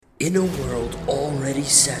In a world already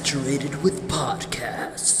saturated with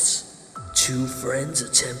podcasts, two friends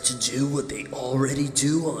attempt to do what they already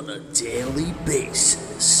do on a daily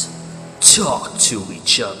basis. Talk to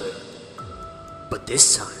each other. But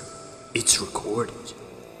this time, it's recorded.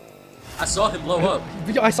 I saw him blow up.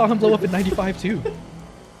 I saw him blow up in 95 too.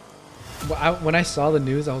 When I saw the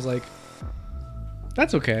news, I was like,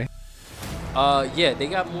 that's okay. Yeah, they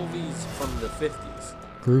got movies from the 50s.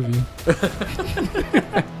 Groovy.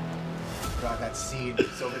 God, that scene.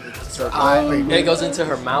 It goes into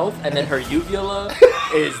her mouth, and then her uvula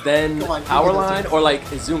is then Come on, power give me line, this. or like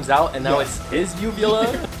it zooms out, and now it's his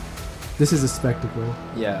uvula. This is a spectacle.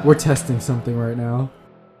 Yeah. We're testing something right now.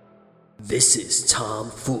 This is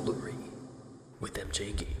Tomfoolery with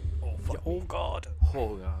MJG. Oh God.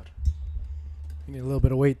 Oh god. You need a little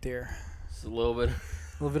bit of weight there. Just a little bit. A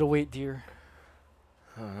little bit of weight, dear.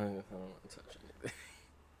 I don't want to touch anything.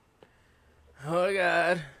 Oh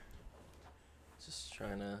god. Just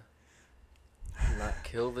trying to not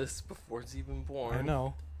kill this before it's even born. I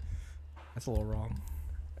know. That's a little wrong.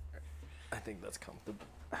 I think that's comfortable.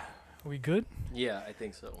 Are we good? Yeah, I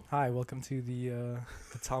think so. Hi, welcome to the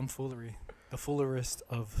Tomfoolery, the foolerist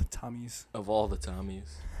of Tommies, Of all the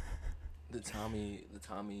Tommies. The Tommy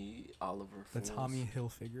Oliver the fools. Tommy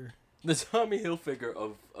Hilfiger. The Tommy Hilfiger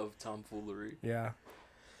of tomfoolery. Yeah.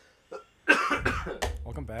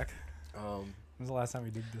 Welcome back. When was the last time we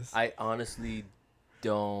did this? I honestly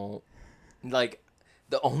don't like.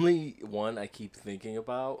 The only one I keep thinking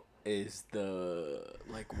about is the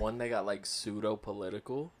one that got pseudo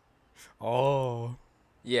political. Oh.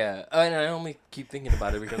 Yeah, and I only keep thinking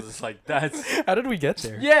about it because it's that's How did we get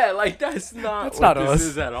there? yeah, that's not That's what not this us.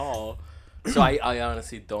 is at all. So I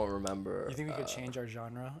honestly don't remember. You think we could change our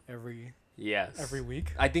genre every Yes.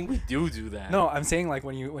 week? I think we do that. No, I'm saying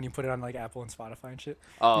when you put it on Apple and Spotify and shit.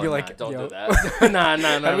 Oh, You're nah, like, don't yo. do that. Nah.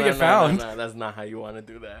 How do we get found? Nah, that's not how you want to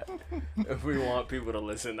do that. If we want people to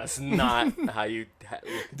listen, that's not how you.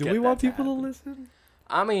 Do get we want that people to happen. listen?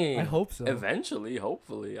 I mean, I hope so. Eventually,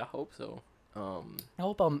 hopefully, I hope so. I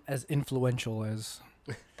hope I'm as influential as.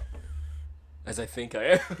 As I think I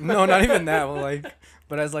am. No, not even that.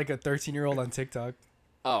 But as a 13-year-old on TikTok.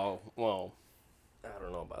 Oh well, I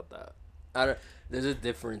don't know about that. There's a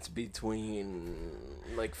difference between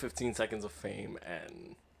 15 seconds of fame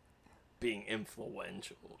and being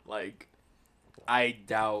influential. I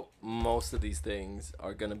doubt most of these things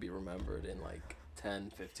are gonna be remembered in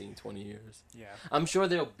 10, 15, 20 years. Yeah. I'm sure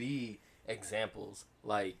there'll be examples.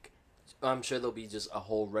 I'm sure there'll be just a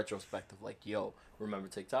whole retrospective. Yo, remember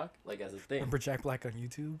TikTok? As a thing. Remember Jack Black on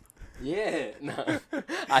YouTube? Yeah, nah.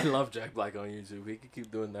 I love Jack Black on YouTube. He could keep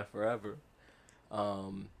doing that forever.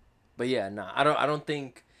 But yeah, nah. I don't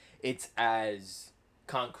think it's as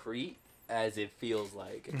concrete as it feels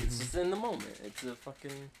like. It's just in the moment. It's a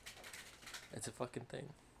fucking thing.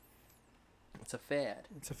 It's a fad.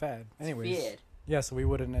 It's a fad. Anyways. Fad. Yeah, so we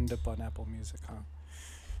wouldn't end up on Apple Music, huh?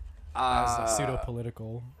 As a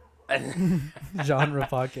pseudo-political genre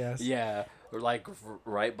podcast. Yeah, or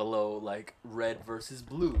right below red versus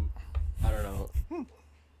blue. I don't know.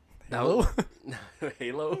 Halo?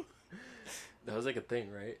 Halo? That was a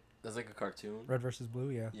thing, right? That was a cartoon. Red versus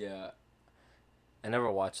blue, yeah. Yeah. I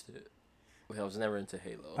never watched it. I was never into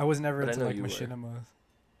Halo. I was never But I into know you were. machinima.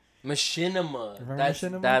 Machinima. Remember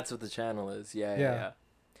Machinima? That's what the channel is. Yeah. Yeah.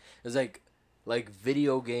 It was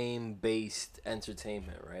video game based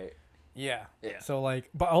entertainment, right? Yeah. Yeah. So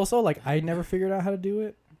but also I never figured out how to do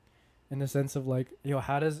it, in the sense of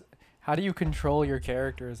how do you control your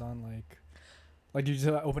characters on do you just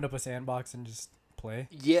open up a sandbox and just play?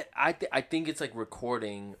 Yeah, I think it's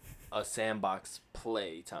recording a sandbox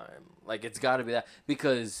play time. It's got to be that,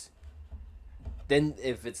 because then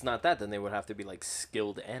if it's not that, then they would have to be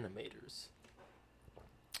skilled animators.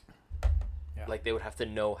 Yeah. They would have to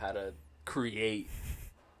know how to create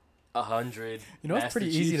 100. You know, it's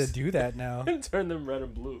pretty easy to do that now. And turn them red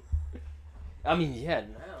and blue. I mean, yeah,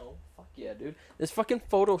 now. Fuck yeah, dude. There's fucking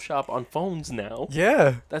Photoshop on phones now.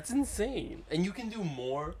 Yeah. That's insane. And you can do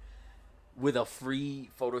more with a free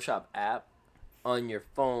Photoshop app on your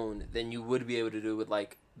phone than you would be able to do with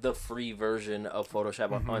the free version of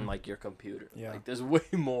Photoshop on your computer. Yeah. There's way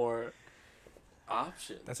more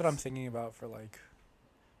options. That's what I'm thinking about for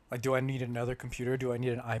do I need another computer? Do I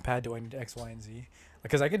need an iPad? Do I need X, Y, and Z?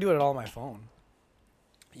 Because I can do it all on my phone.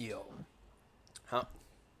 Yo.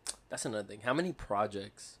 That's another thing. How many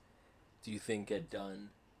projects do you think get done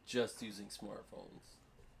just using smartphones?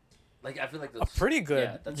 I feel like that's pretty good.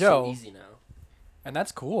 Yeah, that's Yo. so easy now. And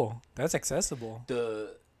that's cool. That's accessible.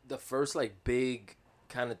 The first big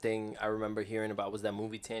kind of thing I remember hearing about was that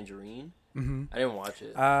movie Tangerine. Mm-hmm. I didn't watch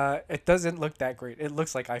it. It doesn't look that great. It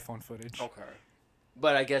looks like iPhone footage. Okay.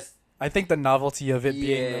 But I guess I think the novelty of it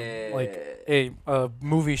being like a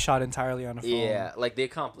movie shot entirely on a phone. yeah, like the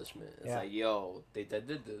accomplishment. It's Yeah. like, yo, they did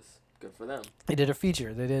this. Good for them. They did a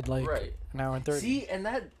feature. They did like Right. an hour and 30. See, and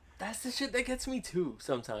that's the shit that gets me too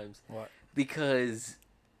sometimes. What? Because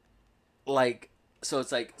like so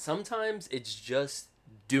it's like sometimes it's just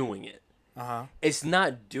doing it. Uh-huh. It's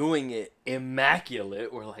not doing it immaculate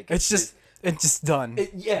or like It's just done.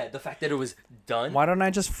 yeah, the fact that it was done. Why don't I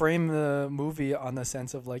just frame the movie on the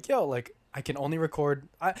sense of like, yo, like I can only record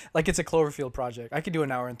like it's a Cloverfield project. I could do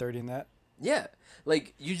an hour and 30 in that. Yeah,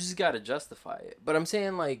 like you just gotta justify it. But I'm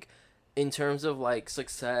saying like, in terms of like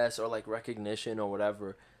success or like recognition or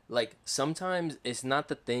whatever, like sometimes it's not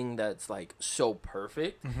the thing that's like so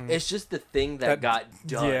perfect. It's just the thing that got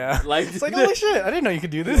done. Yeah. Like It's like, holy shit, I didn't know you could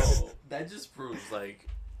do this. yo, that just proves like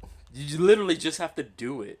you literally just have to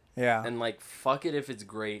do it. Yeah. And like fuck it if it's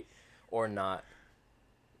great or not.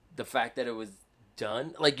 The fact that it was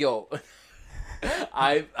done, like yo,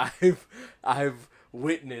 I've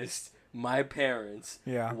witnessed my parents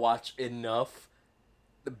Yeah. watch enough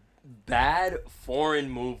bad foreign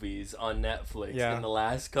movies on Netflix Yeah. in the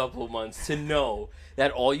last couple months to know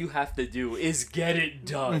that all you have to do is get it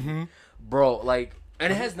done, bro. Like,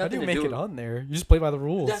 and it has How do nothing you to make do. it on there? You just play by the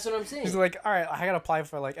rules. That's what I'm saying. He's like, all right, I gotta apply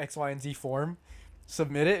for like X, Y, and Z form,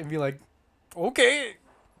 submit it, and be like, okay,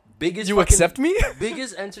 Biggest you fucking- accept me?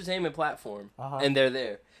 biggest entertainment platform, Uh-huh. and they're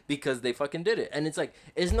there because they fucking did it. And it's like,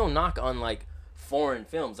 it's no knock on like foreign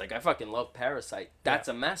films. Like I fucking love Parasite. That's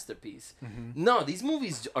a masterpiece. No, these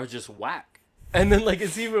movies are just whack. And then like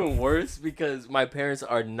it's even worse because my parents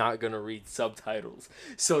are not gonna read subtitles,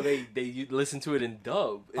 so they listen to it in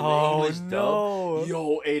dub, in the English no. dub.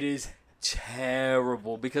 Yo, it is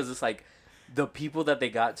terrible because it's like the people that they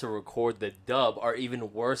got to record the dub are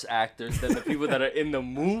even worse actors than the people that are in the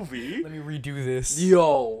movie. Let me redo this.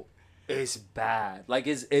 Yo, it's bad. Like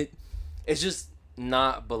it's just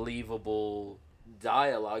not believable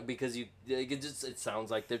dialogue because it sounds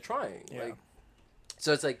like they're trying. Yeah. Like,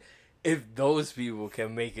 so it's like if those people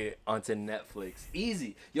can make it onto Netflix,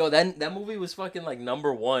 easy. Yo, that movie was fucking like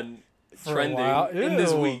 #1 For a trending while? in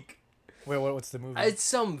this Ew. week. Wait, what's the movie? It's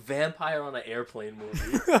some vampire on an airplane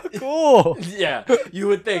movie. Cool. Yeah, you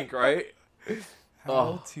would think, right?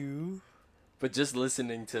 How to? But just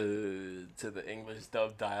listening to the English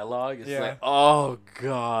dub dialogue, it's Yeah. like, oh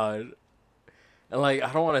god. And like,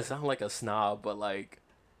 I don't want to sound like a snob, but like,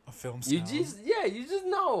 A film you snob. you just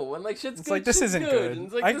know when like shit's It's good. like, this shit's isn't good. And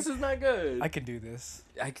it's like I- this is not good. I can do this.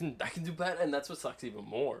 I can do better, and that's what sucks even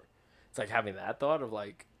more. It's like having that thought of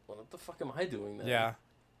like, well, what the fuck am I doing then? Yeah.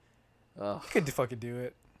 Ugh. I could fucking do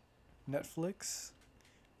it. Netflix?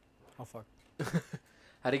 Oh, fuck.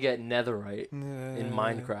 How to get netherite in Uh,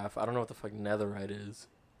 Minecraft? I don't know what the fuck netherite is.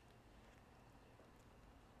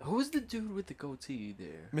 Who's the dude with the goatee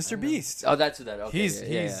there? Mr. I don't know. Beast. Oh, that's who that. Okay,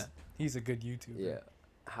 yeah. He's a good YouTuber. Yeah.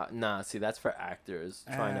 Nah, see, that's for actors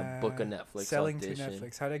trying to book a Netflix selling audition. to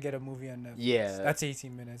Netflix. How to get a movie on Netflix. Yeah. That's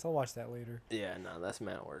 18 minutes. I'll watch that later. Yeah, no, that's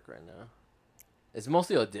man work right now. It's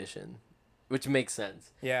mostly audition, which makes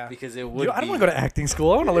sense Yeah. because it You would. know, I don't want to go to acting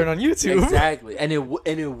school. I want to learn on YouTube. Exactly, and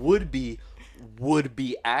it would be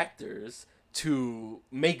actors to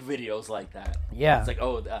make videos like that. Yeah. It's like,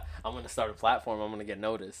 oh, I'm gonna start a platform. I'm gonna get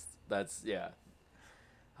noticed. That's yeah.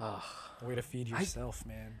 Way to feed yourself,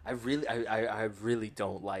 man. I really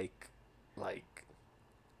don't like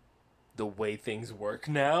the way things work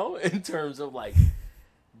now in terms of like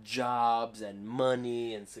jobs and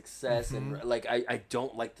money and success and like I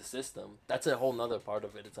don't like the system. That's a whole nother part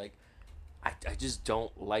of it. It's like I just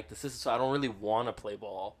don't like the system, so I don't really want to play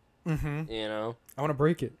ball. Mm-hmm. You know? I want to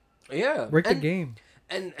break it. Yeah. Break the game.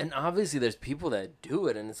 And obviously there's people that do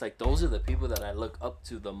it, and it's like those are the people that I look up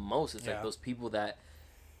to the most. It's like Yeah. those people that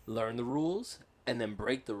learn the rules and then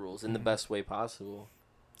break the rules in the best way possible.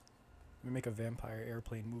 We make a vampire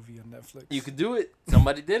airplane movie on Netflix. You could do it.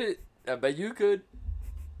 Somebody did it. I bet you could.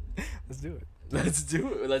 Let's do it. Let's do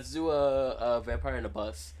it. Let's do a vampire in a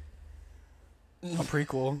bus. A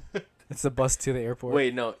prequel. It's the bus to the airport.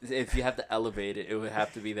 Wait, no. If you have to elevate it, it would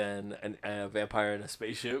have to be then a vampire in a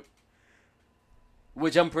spaceship.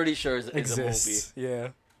 Which I'm pretty sure is a movie. Exists. Yeah.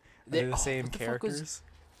 They're the same what the fuck was- characters.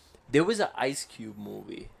 There was an Ice Cube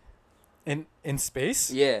movie. In space?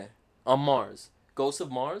 Yeah. On Mars. Ghosts of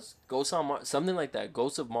Mars? Ghosts on Mars? Something like that.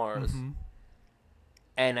 Ghosts of Mars. Mhm.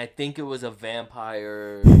 And I think it was a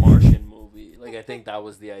vampire Martian movie. Like, I think that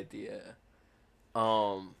was the idea.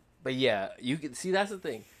 But yeah, you can see, that's the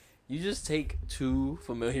thing. You just take two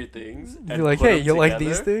familiar things. You're and like, put hey, them you like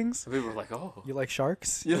these together." things? And people are like, "Oh, You like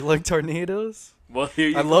sharks? Yeah. You like tornadoes? well, here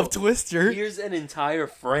you I go. love Twister. Here's an entire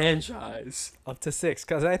franchise. Up to 6,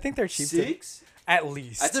 because I think they're cheap. 6? At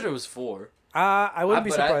least. I thought it was 4. I wouldn't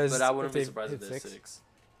be surprised. But I wouldn't be surprised if there's 6.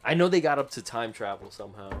 I know they got up to time travel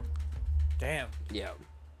somehow. Damn. Yeah.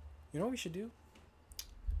 You know what we should do?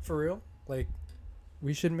 For real? Like,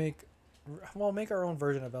 we should make our own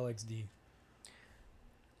version of LXD.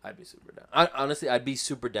 I'd be super down. Honestly, I'd be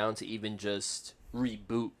super down to even just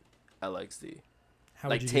reboot LXD. How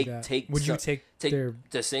Like, would you take- do that? take would you some- take Take their...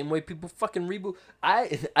 the same way people fucking reboot.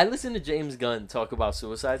 I listened to James Gunn talk about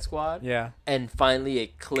Suicide Squad, Yeah. and finally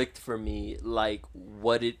it clicked for me, like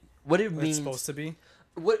what it What means. it's supposed to be?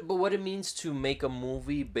 What it means to make a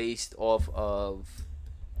movie based off of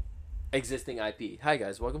existing IP. Hi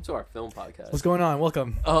guys, welcome to our film podcast. What's going on?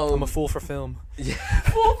 Welcome. I'm Um, a fool for film. yeah,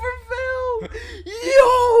 full for film.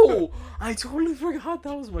 Yo, I totally forgot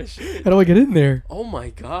that was my shit. How do I get in there? Oh my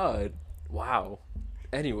god. Wow.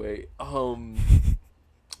 Anyway,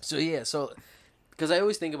 so yeah, so because I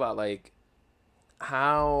always think about like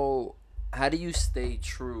how do you stay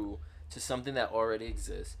true to something that already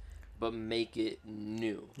exists but make it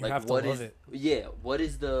new? You like have to what love is it. yeah, what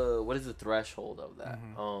is the threshold of that?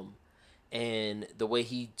 Mhm. And the way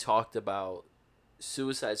he talked about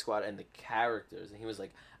Suicide Squad and the characters, and he was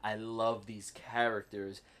like, I love these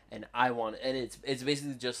characters and I want, and it's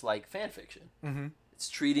basically just like fan fiction. Mm-hmm. It's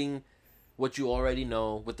treating what you already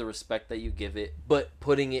know with the respect that you give it, but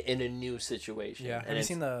putting it in a new situation. Yeah. And Have you it's-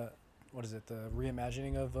 seen the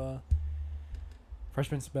reimagining of Fresh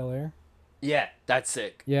Prince of Bel-Air? Yeah, that's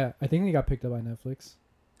sick. Yeah, I think they got picked up by Netflix.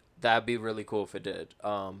 That'd be really cool if it did.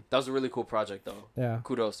 That was a really cool project though. Yeah.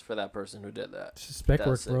 Kudos for that person who did that. It's just spec work,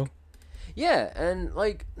 That's bro. sick. Yeah, and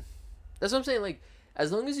like that's what I'm saying. Like,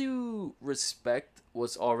 as long as you respect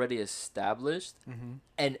what's already established Mm-hmm.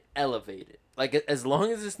 and elevate it, like as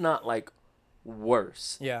long as it's not like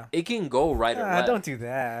worse, Yeah. it can go right or left. Don't do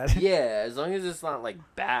that. Yeah, as long as it's not like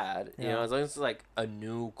bad, you Yeah. know, as long as it's like a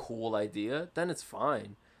new cool idea, then it's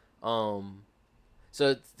fine. So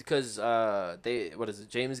it's because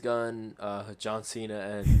James Gunn, John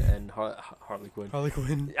Cena, and Harley Quinn. Harley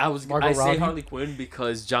Quinn. I say Robbie. Harley Quinn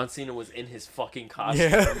because John Cena was in his fucking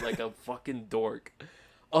costume Yeah. like a fucking dork.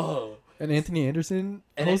 Oh, And Anthony Anderson.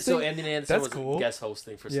 so hosting? Anthony Anderson That's was cool. guest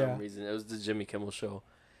hosting for Yeah. some reason. It was the Jimmy Kimmel show,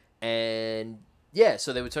 and yeah,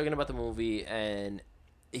 so they were talking about the movie, and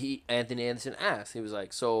Anthony Anderson asked, he was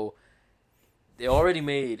like, "So they already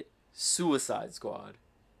made Suicide Squad.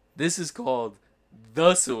 This is called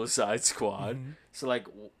The Suicide Squad. Mhm. So like,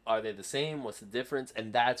 are they the same? What's the difference?"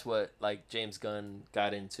 And that's what like James Gunn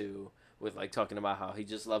got into with like talking about how he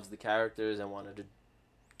just loves the characters and wanted to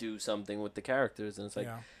do something with the characters, and it's like.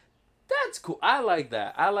 Yeah. That's cool. I like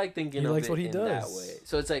that. I like thinking He of likes it what he in that does. way.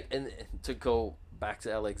 So it's like, and to go back to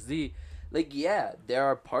LXD, like yeah, there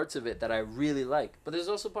are parts of it that I really like, but there's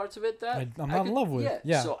also parts of it that I'm not in love with.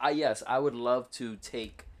 Yeah. So I would love to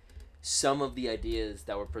take some of the ideas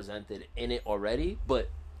that were presented in it already, but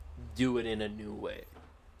do it in a new way.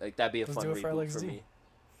 Like that'd be a Let's fun do it for reboot for LXD. me.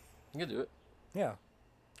 You can do it. Yeah.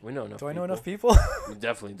 We know enough. Do I know people. enough people? We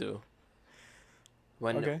definitely do.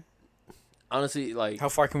 When Okay. honestly, like How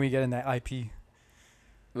far can we get in that IP?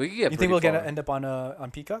 we could get. You think we'll pretty far. end up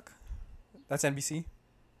on Peacock? That's NBC.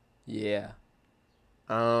 Yeah.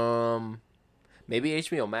 Maybe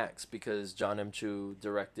HBO Max because John M. Chu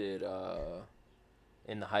directed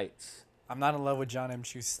In the Heights. I'm not in love with John M.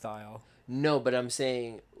 Chu's style. No, but I'm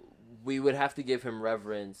saying we would have to give him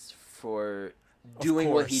reverence for Of doing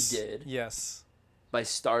what he course. did Yes. by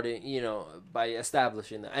starting, by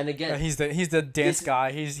establishing that. And Yeah, again, he's the dance this-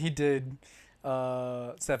 guy. He did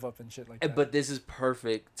Step Up and shit like that. but this is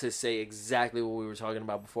perfect to say exactly what we were talking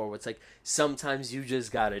about before. Where it's like sometimes you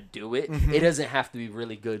just gotta do it. Mhm. It doesn't have to be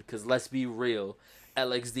really good because let's be real,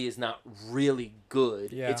 LXD is not really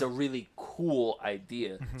good. Yeah. It's a really cool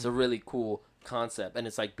idea. It's a really cool concept, and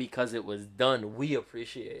it's like because it was done, we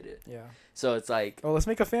appreciate it. Yeah. So it's like Oh, let's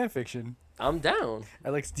make a fan fiction. I'm down.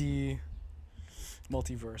 LXD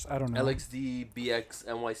multiverse. I don't know. LXD BX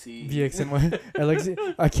NYC. VXNY.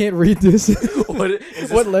 LXD. I can't read this. What is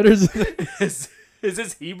What this? letters? Is it? Is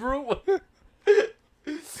this Hebrew?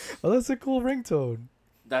 Oh, that's a cool ringtone.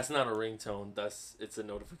 That's not a ringtone. It's a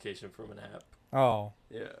notification from an app. Oh,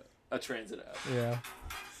 Yeah, a transit app. yeah.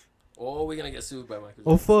 Oh, we're gonna get sued by Michael.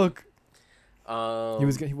 Oh fuck. Jackson. He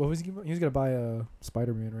was gonna buy a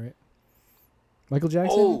Spider-Man, right? Michael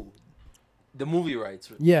Jackson. Oh, the movie rights.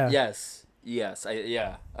 Yeah. Yes.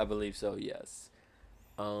 I believe so. Yes.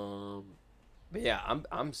 But yeah,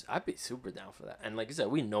 I'd be super down for that. And like I said,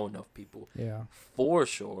 we know enough people Yeah. for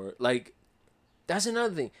sure. Like, that's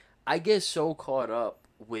another thing. I get so caught up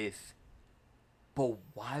with, but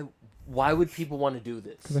why would people want to do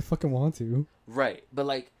this? Because I fucking want to. Right, but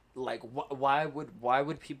why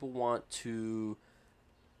would people want to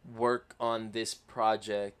work on this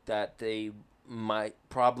project that they might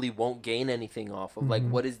probably won't gain anything off of? Like,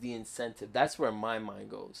 Mhm. what is the incentive? That's where my mind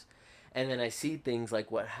goes. And then I see things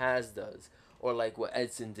like what Has does, or like what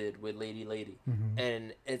Edson did with Lady, Mhm.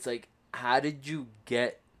 and it's like, how did you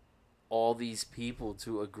get all these people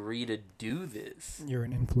to agree to do this? You're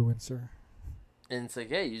an influencer. And it's like,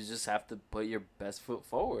 hey, you just have to put your best foot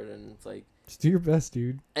forward. And it's like, Just do your best,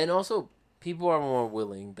 dude. and also, people are more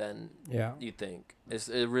willing than Yeah. you think. It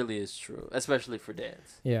really is true, especially for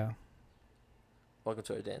dance. Yeah. Welcome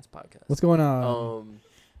to our dance podcast. What's going on?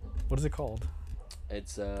 What is it called?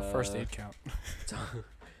 It's The first aid count.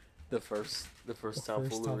 the first First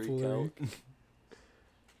tomfoolery tomfoolery. count.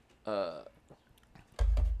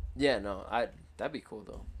 Yeah, no, that'd be cool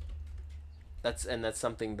though. That's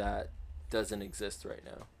something that doesn't exist right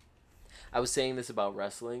now. I was saying this about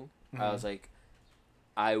wrestling. I was like,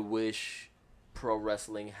 I wish pro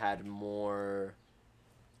wrestling had more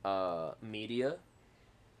media.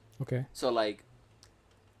 Okay. So like,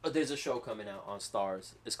 there's a show coming out on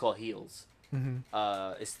Stars. It's called Heels.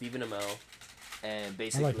 Mm-hmm. It's Stephen Amell, and I like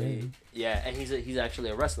basically, him. yeah, and he's actually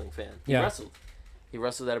a wrestling fan. He Yeah.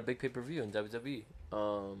 wrestled at a big pay-per-view in WWE.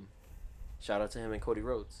 Shout out to him and Cody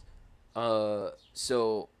Rhodes.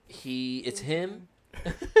 So it's him.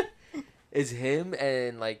 It's him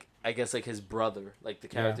and like, I guess like his brother. Like the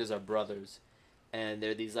characters are brothers, and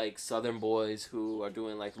they're these like Southern boys who are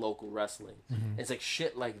doing like local wrestling. Mhm. It's like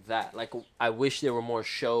shit like that. Like, I wish there were more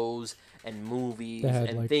shows and movies That had,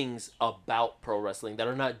 and like, things about pro wrestling that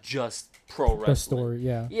are not just pro wrestling. The story,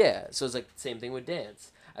 yeah. Yeah, so it's like the same thing with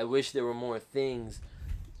dance. I wish there were more things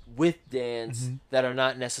with dance Mhm. that are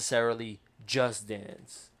not necessarily just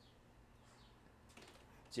dance.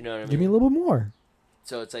 Do you know what I mean? Give me a little bit more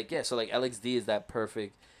So it's like, yeah, so like LXD is that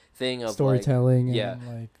perfect thing of storytelling like, yeah.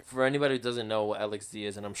 and like. For anybody who doesn't know what LXD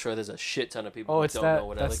is, and I'm sure there's a shit ton of people Oh, who it's don't that. know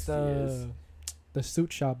what That's LXD is. the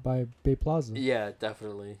suit shop by Bay Plaza. Yeah,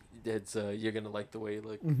 definitely. It's you're gonna like the way you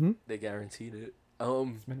look. Mm-hmm. They guaranteed it.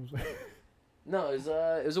 No, it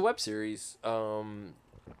was a web series.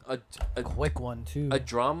 A quick one too. a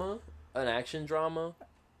drama, an action drama,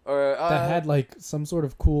 or that had like some sort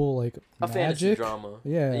of cool like a fantasy magic drama.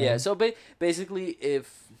 Yeah. Yeah. So basically,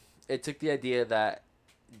 if it took the idea that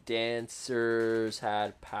dancers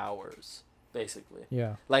had powers, basically,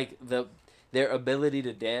 Yeah. like their ability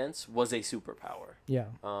to dance was a superpower. Yeah.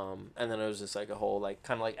 And then it was just like a whole like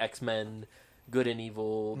kind of like X-Men, good and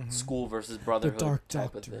evil, Mhm. school versus brotherhood Dark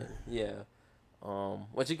type of Doctor. thing. Yeah.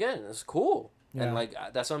 Which again is cool. Yeah. And like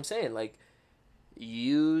that's what I'm saying. Like,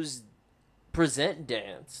 present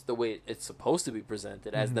dance the way it's supposed to be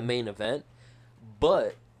presented as the Mhm. main event,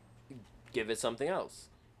 but give it something else.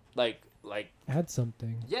 Like Add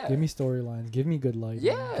something. Yeah. Give me storylines. Give me good lighting.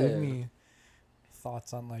 Yeah. Give me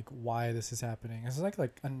thoughts on like why this is happening. It's like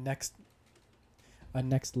a next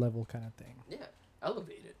level kind of thing. yeah,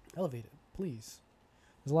 elevate it. Elevate it, please.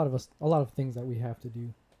 There's a lot of things that we have to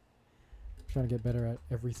do. Trying to get better at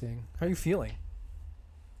everything. How are you feeling?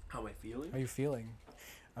 How am I feeling? How are you feeling?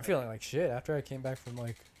 I'm feeling like shit after I came back from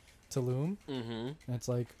like Tulum. Mm-hmm. And it's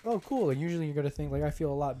like, oh, cool. Like, usually you're going to think, like, I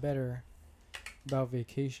feel a lot better about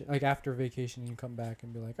vacation. Like, after vacation, you come back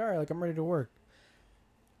and be like, all right, like, I'm ready to work.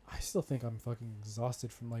 I still think I'm fucking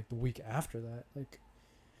exhausted from, like, the week after that. Like,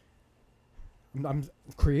 I'm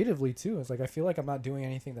creatively, too. It's like, I feel like I'm not doing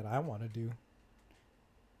anything that I want to do.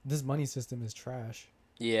 This money system is trash.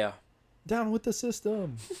 Yeah. Down with the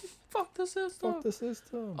system. Fuck the system. Fuck the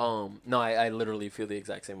system. No, I literally feel the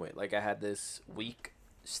exact same way. Like, I had this week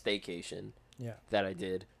staycation Yeah. that I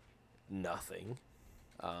did nothing.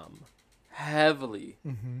 Heavily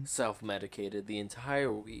Mm-hmm. self-medicated the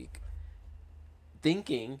entire week,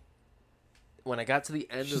 thinking when I got to the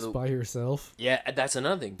end of Just the by yourself. yeah, that's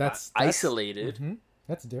another thing. That's Isolated. Mm-hmm.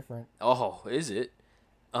 That's different. Oh, is it?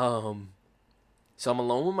 So I'm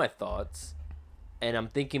alone with my thoughts, and I'm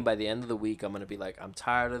thinking by the end of the week I'm gonna be like, I'm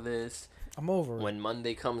tired of this. I'm over it. When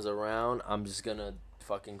Monday comes around, I'm just gonna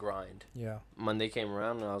fucking grind. Yeah. Monday came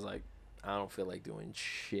around and I was like, I don't feel like doing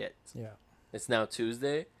shit. Yeah. It's now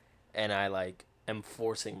Tuesday, and I like am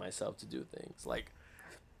forcing myself to do things. Like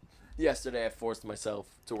yesterday, I forced myself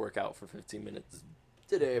to work out for 15 minutes.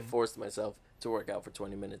 Today, I forced myself to work out for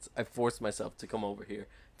 20 minutes. I forced myself to come over here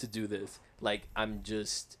to do this. Like, I'm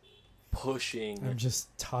just pushing I'm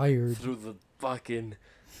just tired. through the fucking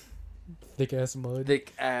Thick ass mud.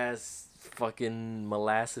 thick ass fucking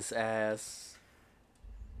molasses ass.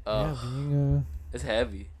 Yeah, It's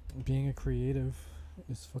heavy. being a creative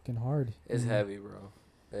is fucking hard. It's heavy, bro.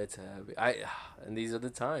 It's heavy. And these are the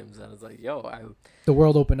times. I was like, yo, The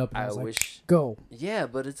world opened up and I I was like, wish. go. Yeah,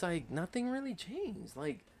 but it's like nothing really changed.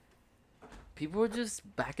 Like, people were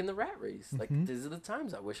just back in the rat race. Like, Mhm. these are the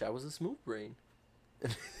times. I wish I was a smooth brain.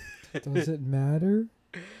 Does it matter?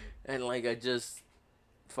 And like, I just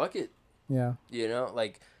fuck it. Yeah. You know,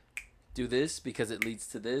 like, do this because it leads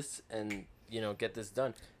to this, and get this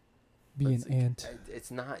done. Be But an it's like, ant.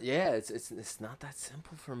 It's not. Yeah, it's not that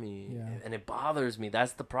simple for me. Yeah. And it bothers me.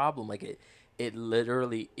 That's the problem. Like, it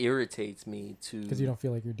literally irritates me to. Because you don't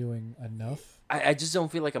feel like you're doing enough. I just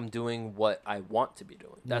don't feel like I'm doing what I want to be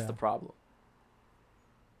doing. That's Yeah. the problem.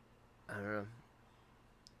 I don't know.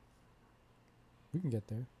 We can get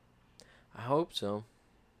there. I hope so.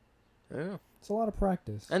 Yeah. It's a lot of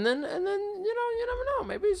practice. And then you never know.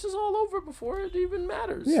 Maybe it's just all over before it even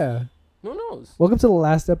matters. Yeah. Who knows? Welcome to the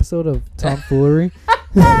last episode of Tomfoolery.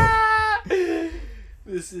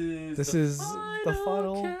 This is the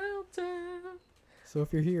final. countdown. So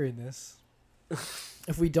if you're hearing this,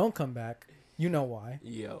 if we don't come back, you know why.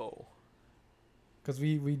 Yo. Because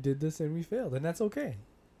we did this and we failed, and that's okay.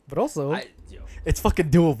 But also, Yo. it's fucking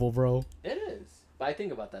doable, bro. It is. But I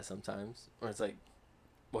think about that sometimes. Where it's like,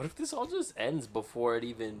 what if this all just ends before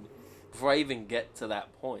I even get to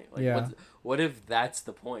that point? Like, Yeah. what if that's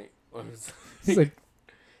the point? Where It's like,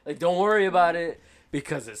 like, don't worry about it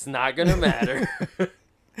because it's not gonna matter.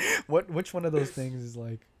 which one of those things is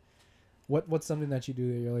like, what's something that you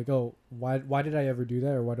do that you're like, oh, why did I ever do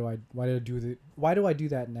that, or why do I do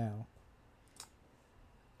that now?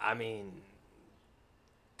 I mean,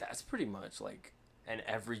 that's pretty much like an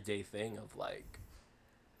everyday thing of like,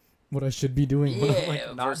 What I should be doing, what I'm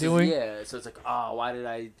like not versus, doing. yeah. So it's like, oh, why did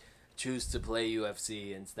I choose to play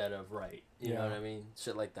UFC instead of right? You know Yeah. what I mean?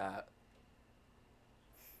 Shit like that.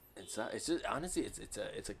 It's just honestly, it's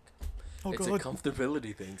a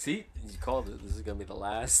comfortability thing. See, you called it. This is gonna be the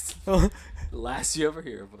last you ever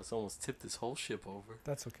hear of us. Almost tipped this whole ship over.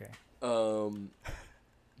 That's okay.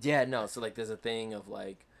 Yeah, no. So like, there's a thing of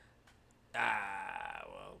like,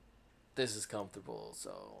 well, this is comfortable,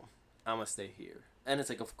 so I'm gonna stay here. And it's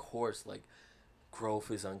like, of course, like,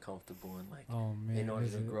 growth is uncomfortable, and like, Oh man, in order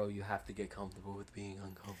is to it? grow, you have to get comfortable with being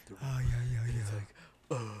uncomfortable. Oh yeah. It's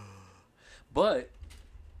like, but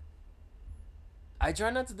I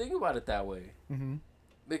try not to think about it that way, Mm-hmm.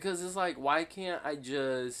 because it's like, why can't I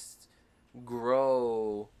just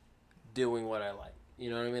grow doing what I like? You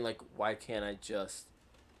know what I mean? Like, why can't I just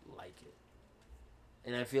like it?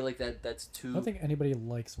 And I feel like that's too. I don't think anybody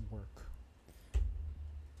likes work.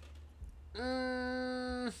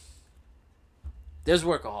 There's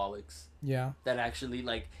workaholics Yeah. that actually,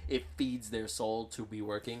 like, it feeds their soul to be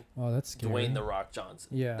working. Oh, that's scary. Dwayne the Rock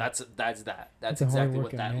Johnson. Yeah. That's that. That's a exactly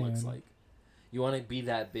what hard-working that looks man. like. You want to be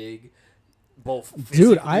that big, both Dude,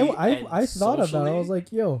 physically I and thought about it. I socially? was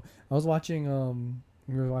like, yo, I was watching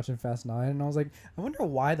we were watching Fast 9, and I was like, I wonder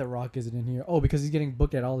why The Rock isn't in here. Oh, because he's getting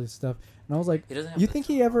booked at all this stuff. And I was like, He doesn't have you the think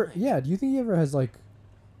he ever? time. Yeah. Do you think he ever has like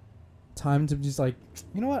time to just like,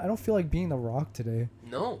 you know what? I don't feel like being The Rock today.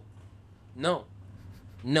 No.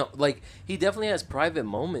 Like, he definitely has private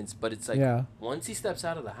moments, but it's like, Yeah. once he steps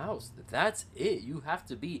out of the house, that's it. You have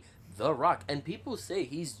to be The Rock. And people say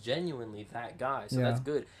he's genuinely that guy, so that's Yeah.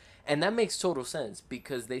 good. And that makes total sense,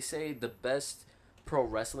 because they say the best pro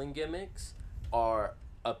wrestling gimmicks are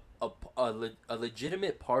a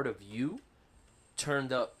legitimate part of you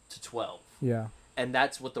turned up to 12. Yeah. And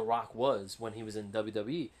that's what The Rock was when he was in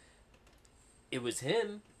WWE. It was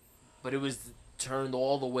him, but it was turned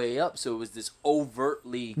all the way up, so it was this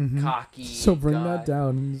overtly Mhm. cocky So bring guy. that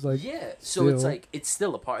down. And it's like, Yeah, so it's still- like, it's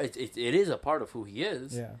still a part. It is a part of who he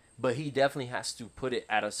is. yeah. But he definitely has to put it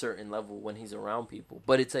at a certain level when he's around people.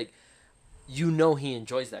 But it's like, he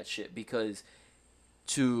enjoys that shit, because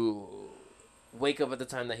to wake up at the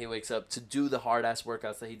time that he wakes up, to do the hard ass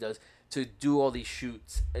workouts that he does, to do all these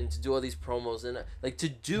shoots and to do all these promos, and like, to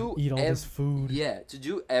do Eat all this food. yeah, to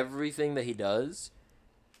do everything that he does,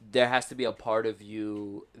 there has to be a part of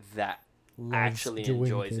you that Loves actually doing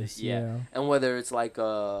enjoys this, it. Yeah. And whether it's like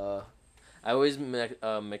I always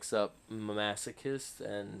mix up masochist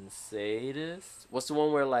and sadist. What's the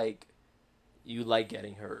one where like you like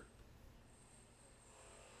getting hurt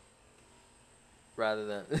rather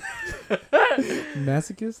than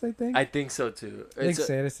Masochist, I think. I think so too. I think It's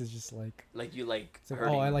sadist is just like, like, you like it's like,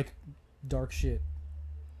 hurting. oh, I like dark shit.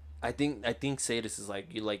 I think sadist is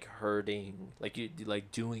like you like hurting, like you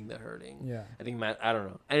like doing the hurting. Yeah. I think I don't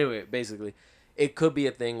know. Anyway, basically, it could be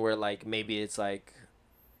a thing where like maybe it's like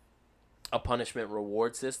a punishment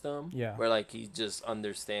reward system. Yeah. Where like he just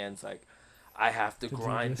understands like I have to To do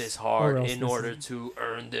grind this, this hard or else in this order is- to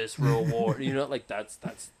earn this reward. You know, like that's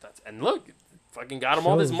and look, fucking got him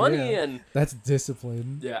all this Shows, money yeah. and That's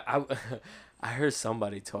discipline. yeah, I heard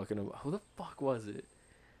somebody talking about who the fuck was it,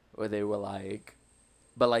 where they were like,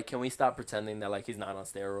 but like, can we stop pretending that like he's not on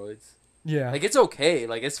steroids? Yeah. Like it's okay,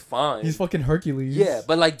 like it's fine. He's fucking Hercules. Yeah,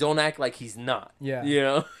 but like don't act like he's not. Yeah. You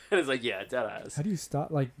know, and it's like yeah, dead ass. How do you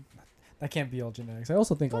stop? Like, that can't be all genetics. I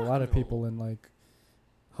also think a Fuck lot of no. people in like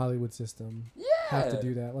Hollywood system Yeah, have to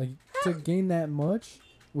do that. Like to gain that much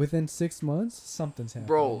within 6 months, something's happening.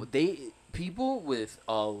 bro. People with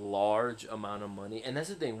a large amount of money, and that's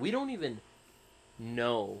the thing. We don't even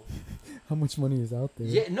know. How much money is out there?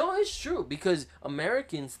 Yeah, no, it's true because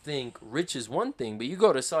Americans think rich is one thing, but you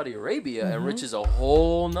go to Saudi Arabia and rich is a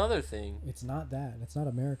whole nother thing. It's not that. It's not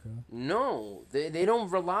America. No, they don't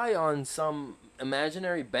rely on some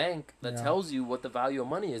imaginary bank that Yeah. tells you what the value of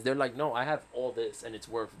money is. They're like, no, I have all this and it's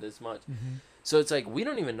worth this much. Mm-hmm. So it's like we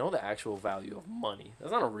don't even know the actual value of money.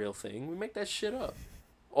 That's not a real thing. We make that shit up.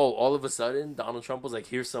 Oh, all of a sudden Donald Trump was like,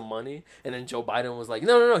 here's some money, and then Joe Biden was like,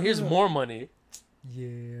 no, here's more money.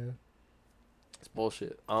 Yeah. It's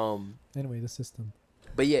bullshit. Anyway, the system.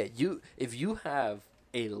 But yeah, if you have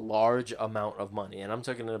a large amount of money, and I'm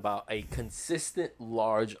talking about a consistent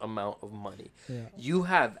large amount of money, Yeah. you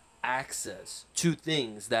have access to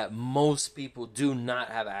things that most people do not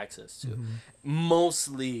have access to. Mhm.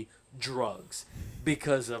 Mostly drugs.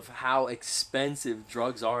 Because of how expensive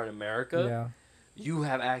drugs are in America, Yeah. you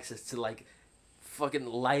have access to like fucking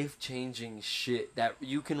life-changing shit that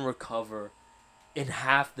you can recover in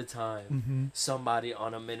half the time Mm-hmm. somebody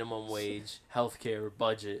on a minimum wage healthcare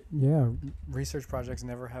budget. Yeah. Research projects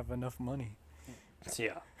never have enough money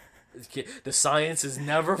Yeah. The science is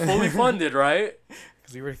never fully funded, right?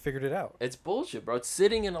 because we already figured it out. It's bullshit, bro. It's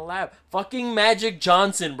sitting in a lab. Fucking Magic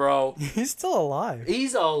Johnson, bro. He's still alive.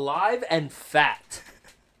 He's alive and fat.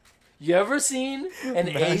 You ever seen an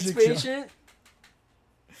AIDS Magic patient?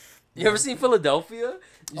 You ever seen Philadelphia?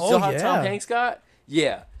 You Oh, saw how yeah. Tom Hanks got?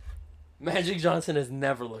 Yeah. Magic Johnson has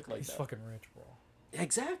never looked like He's that. fucking rich, bro.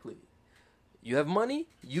 Exactly. You have money,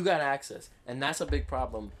 you got access, and that's a big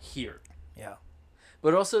problem here. Yeah.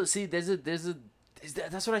 But also, see, that's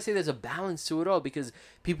what I say. There's a balance to it all because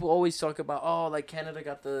people always talk about, oh, like Canada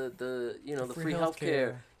got the the free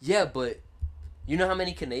healthcare. Yeah, but you know how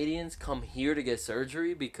many Canadians come here to get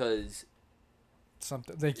surgery because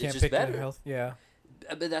Something they can't just pick better. their health. Yeah.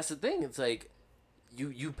 but that's the thing. It's like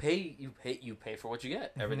you pay for what you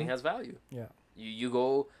get. Everything has value. Yeah. You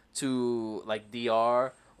go to like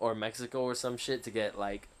DR or Mexico or some shit to get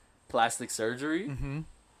like plastic surgery Mm-hmm.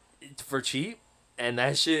 for cheap, and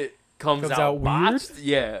that shit comes Comes out out weird? botched.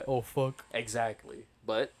 Yeah, Oh fuck. exactly.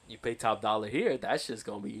 But you pay top dollar here, that shit's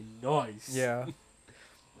gonna be nice. Yeah.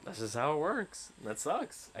 That's just how it works. That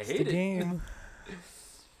sucks. I It's hate the it. game.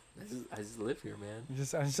 I just live here, man.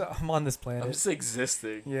 I'm on this I'm planet. just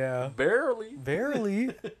existing. Yeah. Barely. Barely.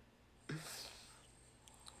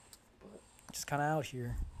 Just kind of out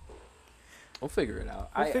here. We'll figure it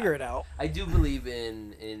out. We'll figure it out. I do believe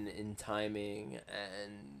in timing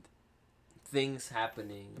and things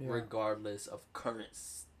happening Yeah. regardless of current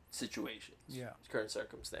situations. Yeah. Current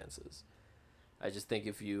circumstances. I just think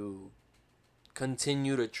if you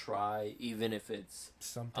continue to try, even if it's a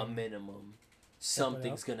Something. minimum, Step it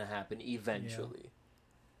something's up. gonna happen eventually.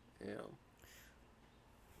 You know.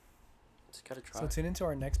 Just gotta try. So tune into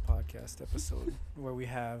our next podcast episode where we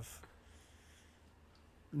have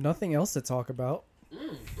nothing else to talk about.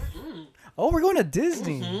 Oh, we're going to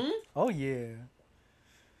Disney. Mhm. Oh yeah.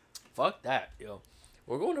 Fuck that, yo.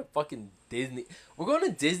 We're going to fucking Disney. We're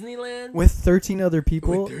going to Disneyland. With 13 other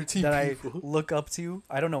people With 13 that people. I look up to.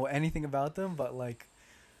 I don't know anything about them, but like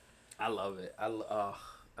I love it.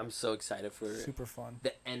 I'm so excited for super fun.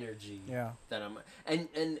 the energy Yeah. that I'm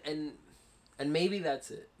and maybe that's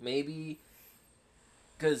it. Maybe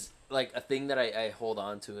because like a thing that I hold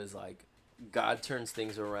on to is like God turns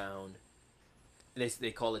things around.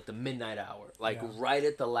 They call it the midnight hour. Like Yeah. right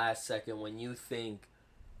at the last second when you think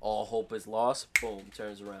all hope is lost, boom,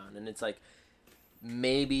 turns around. And it's like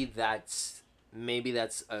maybe that's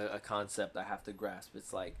a concept I have to grasp.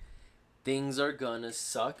 It's like things are gonna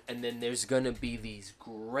suck and then there's gonna be these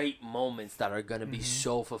great moments that are gonna be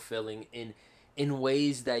so fulfilling in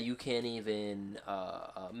ways that you can't even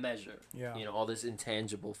measure. Yeah. You know, all this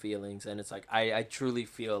intangible feelings, and it's like I truly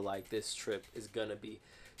feel like this trip is gonna be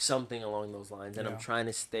something along those lines, and I'm Yeah. trying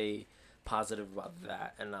to stay positive about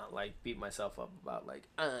that and not like beat myself up about like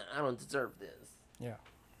I don't deserve this. Yeah.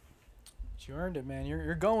 But you earned it, man.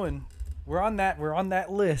 You're going. We're on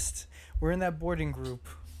that list. We're in that boarding group.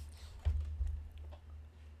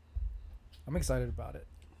 I'm excited about it.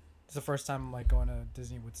 It's the first time I'm like going to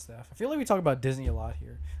Disney with Steph. I feel like we talk about Disney a lot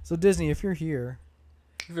here. So Disney, if you're here,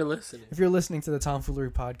 If you're listening. if you're listening to the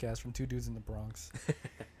Tomfoolery podcast from two dudes in the Bronx,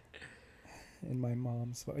 and my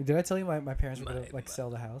mom's, did I tell you my parents were gonna like sell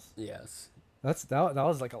the house? Yes. That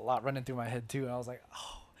was like a lot running through my head too, and I was like,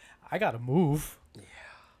 oh, I gotta move. Yeah.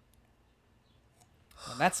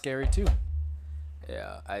 And that's scary too.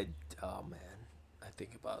 Yeah, oh man, I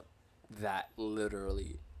think about that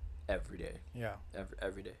literally every day. Yeah.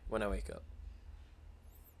 Every day when I wake up.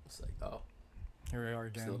 It's like, oh, Here we are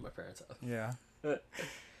I'm still again. at my parents' house. Yeah. And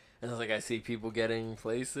it's like I see people getting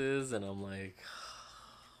places, and I'm like,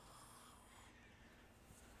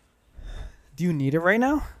 Do you need it right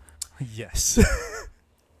now? Yes.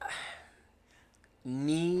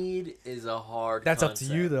 need is a hard. That's up to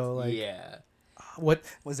you, concept. though, like- yeah, What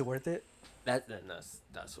was it worth it? that's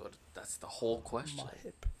the whole question. My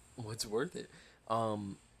hip. What's worth it?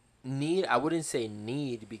 Need, I wouldn't say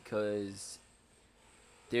need, because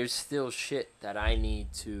there's still shit that I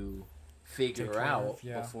need to figure Take care out of,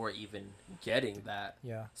 yeah. before even getting that.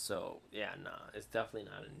 Yeah. So yeah, nah, it's definitely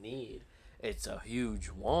not a need. It's a huge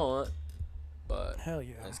want, but Hell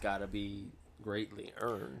yeah. it's gotta be greatly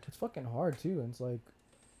earned. It's fucking hard too, and it's like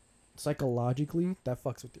psychologically that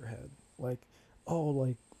fucks with your head. Like, oh,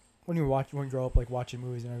 like when you grow up like watching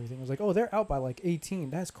movies and everything, it's like, oh, they're out by like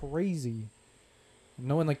 18. That's crazy.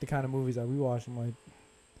 Knowing like the kind of movies that we watch, I'm like,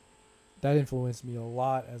 that influenced me a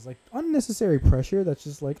lot as like unnecessary pressure. That's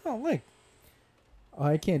just like, oh, like,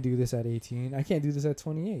 I can't do this at 18. I can't do this at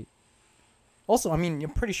 28. Also, I mean, I'm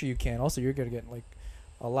pretty sure you can. Also, you're gonna get like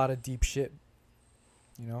a lot of deep shit.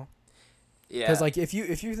 You know. Yeah. Because like if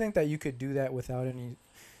you think that you could do that without any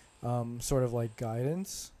sort of like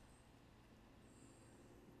guidance,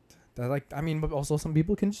 that like I mean, but also some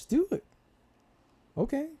people can just do it.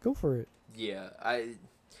 Okay, go for it. Yeah,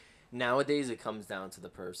 nowadays it comes down to the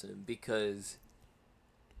person, because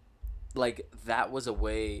like that was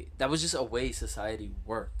just a way society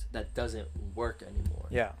worked that doesn't work anymore.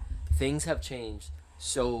 Yeah. Things have changed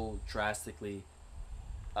so drastically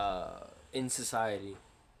in society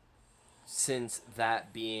since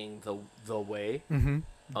that being the way. Mm-hmm.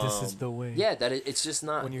 This is Um, the way. Yeah, that it's just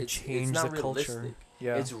not When you it's change not the realistic. culture.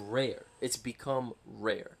 Yeah. It's rare. It's become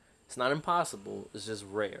rare. It's not impossible, it's just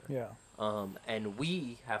rare. Yeah. And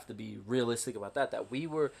we have to be realistic about that. That we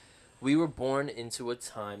were born into a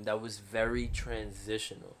time that was very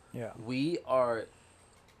transitional. Yeah. We are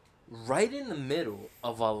right in the middle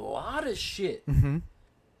of a lot of shit. Mm-hmm.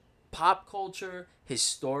 Pop culture,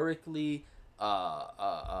 historically,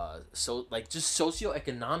 so like just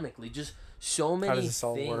socioeconomically, just so does many this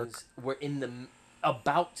all things work? were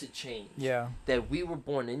about to change. Yeah. That we were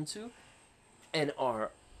born into, and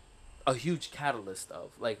are a huge catalyst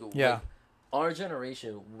of Yeah. like our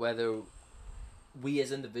generation, whether we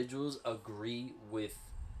as individuals agree with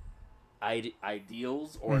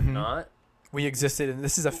ideals or Mhm. not, We existed, and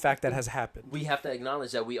this is a fact that has happened. we have to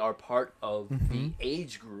acknowledge that we are part of the Mhm.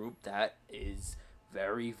 age group that is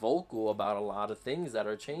very vocal about a lot of things that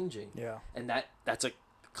are changing. Yeah. And that's a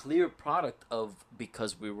clear product of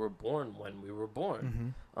because we were born when we were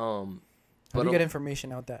born. Mm-hmm. But How do you get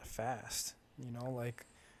information out that fast? You know, like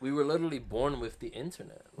we were literally born with the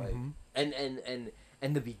internet, like Mhm. and the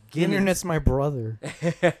the beginnings, internet's my brother.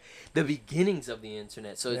 the beginnings of the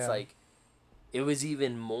internet. So it's Yeah. like it was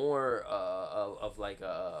even more of like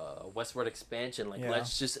a westward expansion. Like Yeah.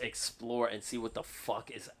 let's just explore and see what the fuck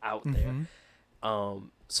is out there. Mhm.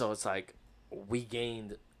 So it's like we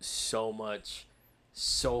gained so much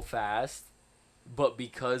so fast, but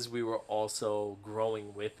because we were also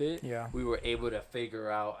growing with it, Yeah. we were able to figure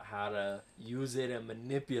out how to use it and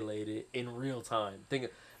manipulate it in real time.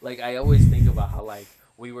 Like I always think about how like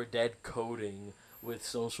we were dead coding with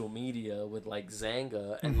social media with like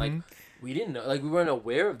Zanga, and like Mhm. we didn't know, like we weren't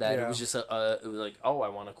aware of that. It Yeah. was just it was like, oh, I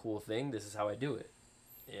want a cool thing. This is how I do it.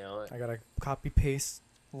 You know? I gotta copy paste,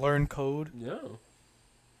 learn code, Yeah.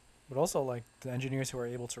 but also like the engineers who are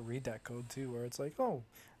able to read that code too, where it's like, oh,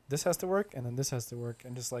 this has to work, and then this has to work,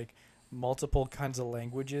 and just like multiple kinds of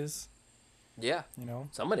languages, Yeah. you know,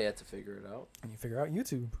 Somebody had to figure it out. and you figure out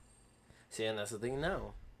YouTube. See, and that's the thing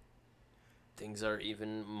now. Things are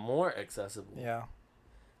even more accessible. Yeah.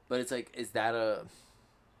 But it's like, is that a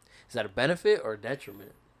benefit or a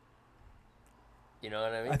detriment? You know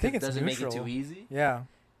what I mean? I think 'Cause it's does it make it neutral. too easy? Yeah.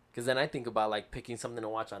 Because then I think about like picking something to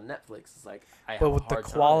watch on Netflix. It's like I But have with a the hard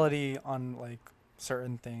time. quality on like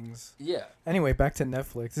certain things. Yeah, Anyway, back to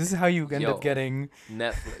Netflix. This is how you end Yo. up getting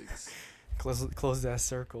Netflix. Close that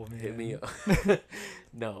circle, man. Hit me up.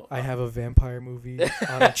 No. I have a vampire movie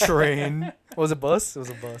on a train. Was it a bus? It was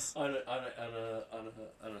a bus. On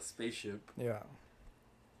a spaceship. Yeah.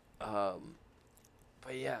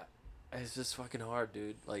 But yeah, it's just fucking hard,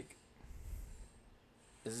 dude. Like,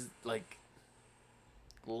 this is like,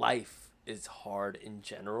 life is hard in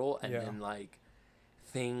general, and Yeah. then like,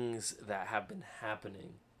 things that have been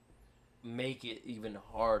happening make it even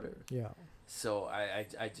harder. Yeah. So I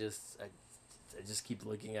just keep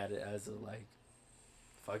looking at it as a like,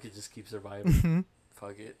 fuck it, just keep surviving.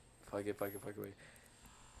 Fuck it. I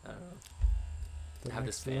don't know. The I have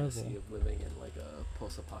this next fantasy level. of living in like a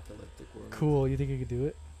post-apocalyptic world. Cool. You think you could do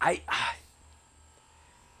it? I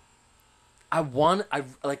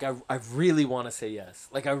really want to say yes.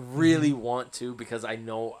 Like I really want to, because I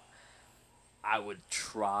know I would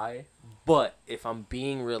try. But if I'm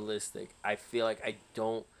being realistic, I feel like I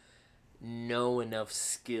don't know enough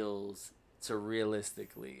skills to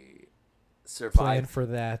realistically survive. Plan for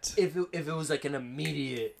that. If it was like an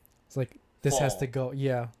immediate, It's like this has fall. to go.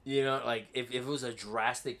 Yeah. you know, like if it was a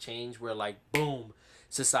drastic change where like boom,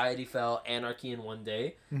 society fell, anarchy in one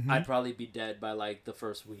day, Mhm. I'd probably be dead by like the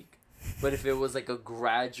first week. But if it was like a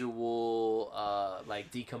gradual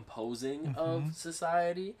like decomposing of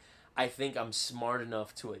society, I think I'm smart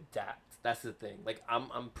enough to adapt. That's the thing. Like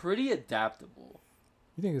I'm pretty adaptable.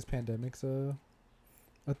 You think this pandemic's a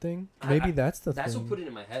thing? I- Maybe that's the That's thing. what put it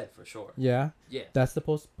in my head for sure. Yeah. Yeah. That's the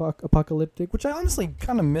post-apocalyptic, which I honestly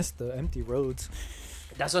kind of missed the empty roads.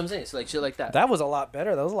 That's what I'm saying. So like shit like that. That was a lot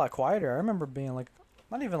better. That was a lot quieter. I remember being like,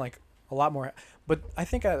 not even like a lot more, but I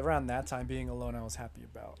think around that time being alone, I was happy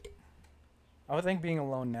about. I would think being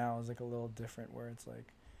alone now is like a little different, where it's like,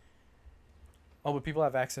 oh, but people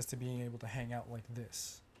have access to being able to hang out like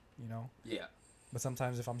this, you know? Yeah. But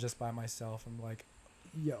sometimes if I'm just by myself, I'm like,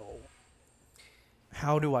 yo,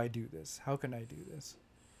 how do I do this? How can I do this?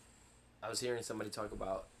 I was hearing somebody talk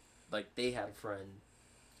about, like, they had a friend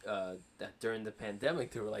that during the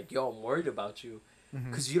pandemic, they were like, yo, I'm worried about you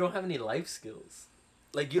because you don't have any life skills.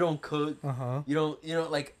 Like, you don't cook. Uh-huh. You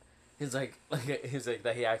don't, like, he's like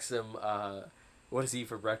that he asked him, what does he eat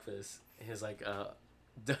for breakfast? And he's like,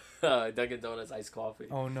 Dunkin' Donuts iced coffee.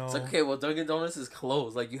 Oh, no. It's like, okay, well, Dunkin' Donuts is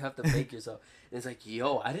closed. Like, you have to make yourself. And it's like,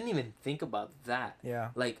 yo, I didn't even think about that. Yeah.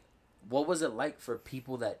 Like, what was it like for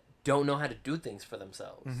people that don't know how to do things for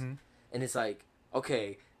themselves? Mm-hmm. And it's like,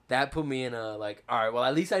 okay, that put me in a, like, all right, well,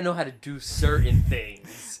 at least I know how to do certain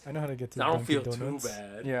things. I know how to get to I don't Dunkin' feel Donuts. too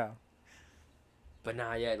bad. Yeah. But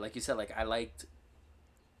nah, yeah, like you said, like, I liked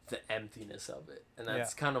the emptiness of it. And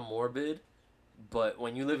that's kind of morbid. But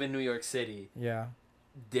when you live in New York City, Yeah.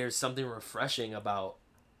 there's something refreshing about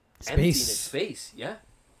Space. emptiness. Space, yeah.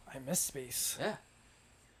 I miss space. Yeah.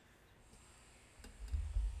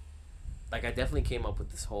 Like, I definitely came up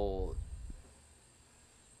with this whole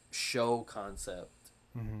show concept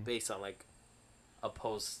Mm-hmm. based on, like, a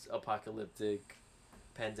post-apocalyptic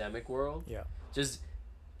pandemic world. Yeah. Just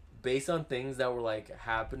based on things that were, like,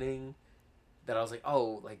 happening that I was like,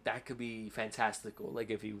 oh, like, that could be fantastical. Like,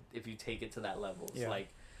 if you take it to that level. So, Yeah. like,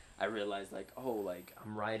 I realized, like, oh, like,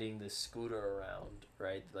 I'm riding this scooter around,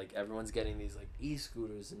 right? Like, everyone's getting these, like,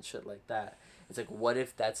 e-scooters and shit like that. It's like, what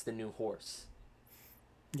if that's the new horse?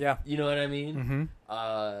 Yeah. You know what I mean?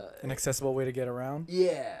 Mm-hmm. An accessible way to get around.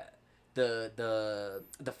 Yeah. The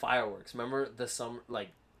fireworks. Remember the summer, like,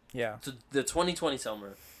 Yeah. the 2020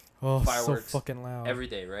 summer, Oh, fireworks so fucking loud. every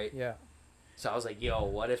day, right? Yeah. So I was like, yo,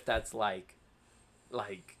 what if that's like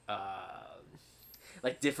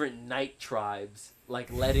different night tribes,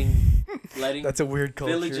 like letting That's a weird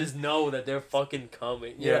culture. villages know that they're fucking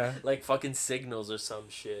coming. You know? Yeah. Like fucking signals or some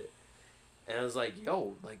shit. And I was like,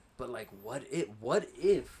 yo, like, but like, what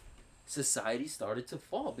if society started to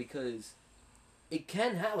fall? Because it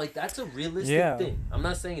can happen. Like, that's a realistic Yeah. thing. I'm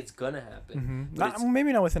not saying it's gonna happen. Mm-hmm. But Not, it's-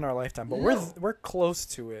 maybe not within our lifetime, but No. we're close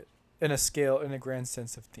to it in a grand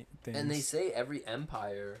sense of things. and they say every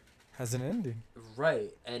empire, has an ending.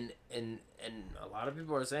 right? And a lot of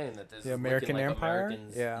people are saying that this The is American looking like Empire?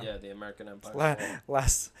 Americans, Yeah. the American Empire.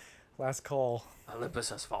 Last call. Olympus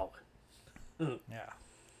has fallen. Yeah.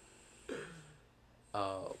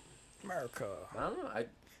 America. I don't know.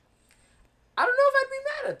 I don't know if I'd be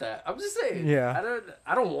mad at that. I'm just saying. Yeah.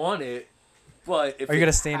 I don't want it, but if Are you it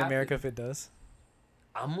gonna stay in happens, America if it does?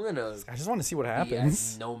 I'm gonna I just want to see what be happens.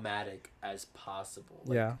 as nomadic as possible.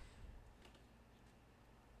 Like, Yeah.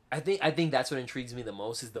 I think that's what intrigues me the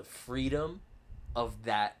most is the freedom of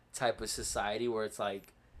that type of society where it's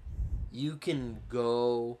like you can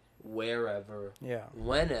go wherever, Yeah.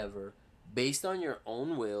 whenever, based on your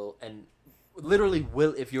own will and literally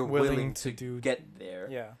will if you're willing to do. get there.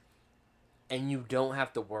 Yeah. and you don't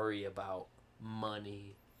have to worry about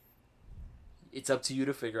money. It's up to you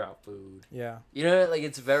to figure out food. Yeah. You know, like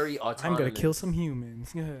it's very autonomous. I'm gonna kill some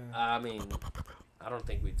humans. Yeah. I mean, I don't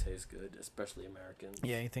think we taste good, especially Americans.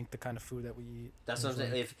 Yeah, you think the kind of food that we eat. That's what I'm is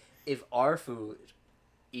saying. like- If our food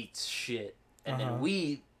eats shit, and then we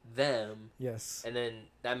eat them, Yes. and then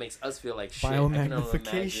that makes us feel like shit. I can only imagine.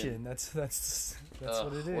 Biomagnification. That's Ugh,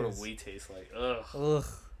 what it is. What do we taste like? Ugh. Ugh.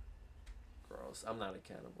 Gross. I'm not a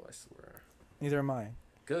cannibal, I swear. Neither am I.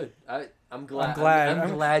 Good. I'm glad. I'm glad.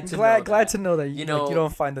 I'm glad to know glad that. to know that You know- you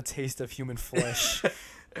don't find the taste of human flesh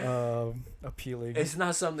appealing. It's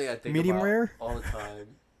not something I think Medium about rare? all the time,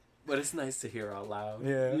 but it's nice to hear out loud.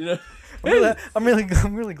 Yeah. You know? I'm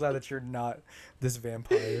really glad that you're not this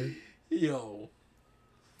vampire. Yo.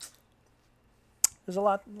 There's a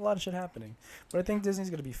lot of shit happening, but I think Disney's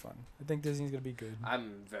gonna be fun. I think Disney's gonna be good.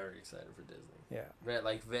 I'm very excited for Disney. Yeah.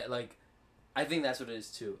 Like, I think that's what it is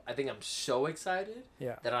too. I think I'm so excited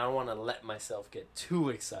Yeah. that I don't want to let myself get too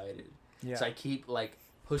excited. Yeah. So I keep like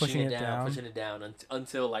pushing it down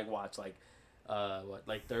until like watch like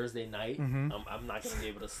Thursday night. Mhm. I'm not gonna be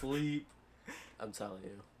able to sleep. I'm telling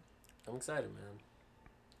you, I'm excited, man.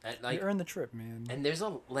 And like, you earned the trip, man. and there's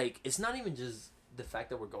a like, it's not even just the fact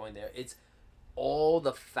that we're going there. It's all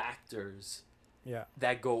the factors Yeah.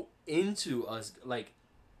 that go into us. Like,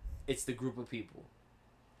 it's the group of people.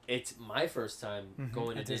 It's my first time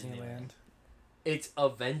going to At Disneyland. It's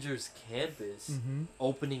Avengers Campus Mm-hmm.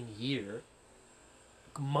 opening year.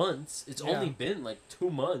 Months. It's Yeah. only been like 2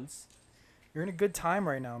 months. You're in a good time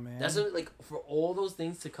right now, man. That's what, like, for all those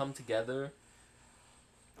things to come together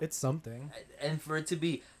It's something. and for it to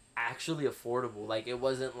be actually affordable. Like, it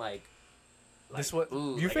wasn't like This what-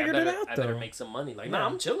 ooh, you like, figured it out, I better though. make some money. Like, Yeah. nah,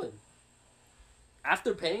 I'm chilling.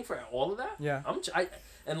 After paying for all of that, Yeah.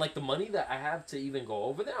 and like the money that I have to even go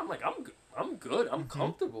over there, I'm like, I'm good. I'm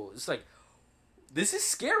comfortable. It's like, this is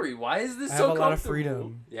scary. Why is this I so have a comfortable? lot of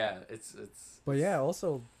freedom. Yeah, it's. But yeah,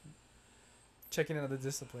 also checking into the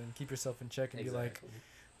discipline. Keep yourself in check and be like, Exactly.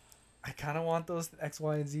 I kind of want those X,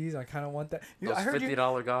 Y, and Z's. I kind of want that. Those I heard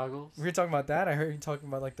 $50 goggles. we were talking about that. I heard you talking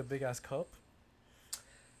about like the big ass cup.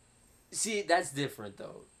 See, that's different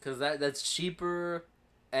though, cause that's cheaper,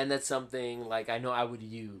 and that's something like I know I would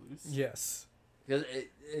use. Yes. Cause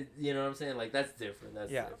you know what I'm saying? Like that's different.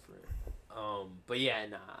 That's Yeah. different. But yeah,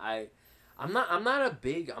 nah. I'm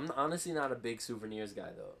honestly not a big souvenirs guy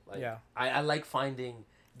though. Like, Yeah. I like finding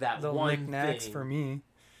that The one knickknacks thing. for me.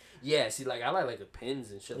 Yeah, see, like I like the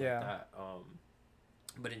pins and shit Yeah. like that.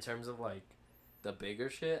 But in terms of like the bigger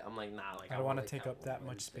shit, I'm like, nah. Like I don't want to like, take have up that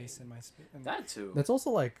one much space thing. in my space. That too. That's also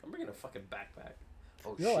like I'm bringing a fucking backpack.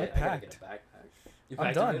 Oh Yo, I shit! I gotta get packed. a backpack. You I'm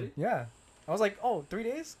packed done. already? Yeah. I was like, oh, 3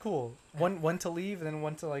 days, cool. One to leave and then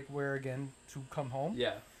one to like wear again to come home.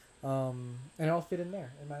 Yeah. And I'll fit in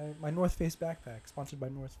there in my North Face backpack, sponsored by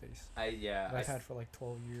North Face. That I've had for like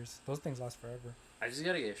 12 years. Those things last forever. I just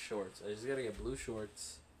gotta get shorts. I just gotta get blue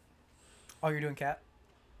shorts. Oh, you're doing cat?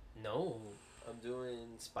 No, I'm doing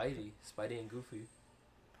Spidey and Goofy.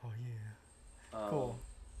 Oh yeah. Um, Cool.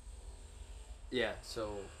 Yeah,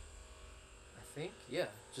 so I think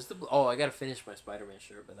just the. Oh, I gotta finish my Spider-Man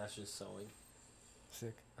shirt, but that's just sewing.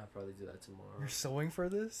 Sick. I'll probably do that tomorrow. You're sewing for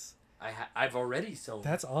this? I've already sewn.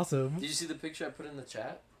 That's awesome. Did you see the picture I put in the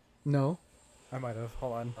chat? No. I might have.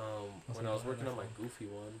 Hold on. When I was working on my Goofy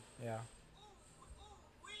one. Yeah.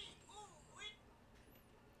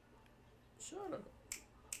 Shut up.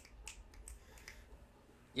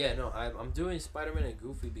 Yeah, no, I'm doing Spider-Man and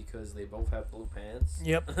Goofy because they both have blue pants.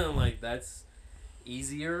 Yep. I'm like, that's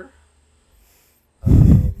easier.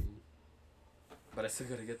 But I still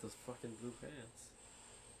gotta get those fucking blue pants.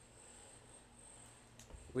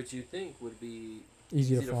 Which you think would be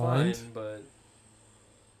Easy to find. but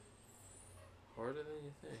harder than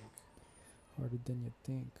you think. Harder than you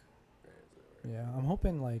think. Where is it? Yeah, I'm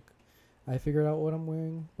hoping like I figured out what I'm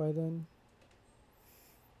wearing by then.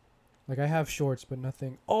 Like I have shorts, but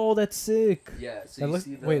nothing. Oh, that's sick. Yeah, so That you looks,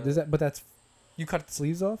 see the... wait, does that? But that's you cut the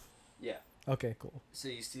sleeves off. Yeah. Okay, cool. So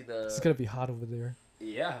you see the... It's gonna be hot over there.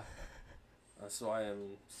 Yeah. That's why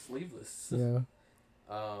I'm sleeveless. Yeah.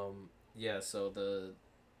 Yeah, so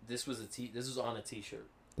this was on a t-shirt.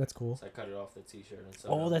 That's cool. So I cut it off the t-shirt and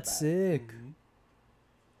Oh, that's sick.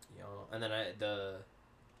 Yeah, and then I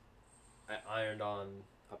ironed on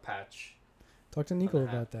a patch. Talk to Nico On the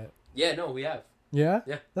hat. about that. Yeah, no, we have. Yeah?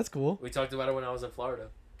 Yeah. That's cool. We talked about it when I was in Florida.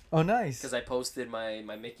 Oh, nice. Because I posted my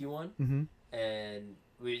Mickey one, Mm-hmm. and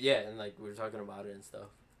we were talking about it and stuff.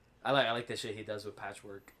 I like the shit he does with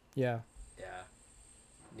patchwork. Yeah. Yeah.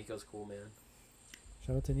 Nico's cool, man.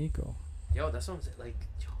 Shout out to Nico. Yo, that's what I'm saying. Like,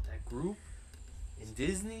 yo, that group in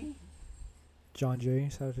Disney, John Jay.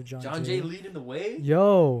 Shout out to John Jay. John Jay leading the way.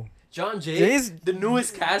 Yo. John Jay, Jay's- the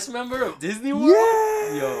newest cast member of Disney World.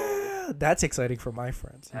 Yeah. Yo, That's exciting for my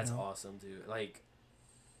friends. that's you know? awesome, dude. Like,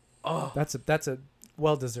 oh, That's a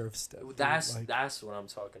well-deserved step. dude. that's Like, what I'm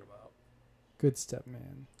talking about. good step,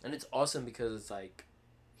 man. And it's awesome because it's like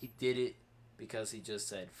he did it because he just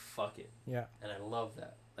said fuck it, Yeah. and I love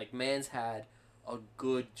that. Like, man's had a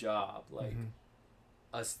good job, like Mhm.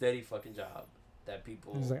 a steady fucking job that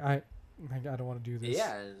people. He's like, I don't want to do this.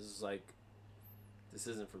 Yeah, and it's like, this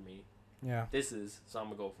isn't for me. Yeah. This is, so I'm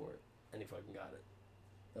gonna go for it, and he fucking got it.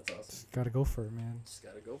 That's awesome. Just gotta go for it, man. Just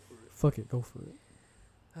gotta go for it. Fuck it, go for it.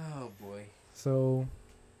 Oh boy. So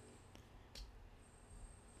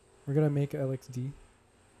we're gonna make LXD.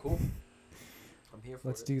 Cool. I'm here for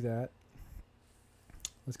Let's it. do that.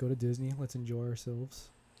 Let's go to Disney. Let's enjoy ourselves.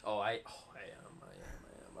 I am.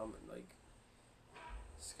 I'm like,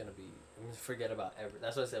 it's gonna be. I'm gonna forget about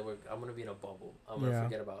That's why I said I'm gonna be in a bubble. I'm gonna Yeah.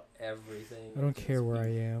 forget about everything. I don't and care just where I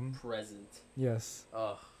be am. Present. Yes.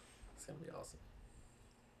 Oh, it's gonna be awesome.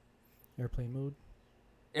 Airplane mode.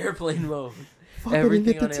 Airplane mode. Fuck, I Everything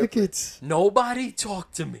didn't get on the airplane. tickets. Nobody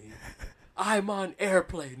talk to me. I'm on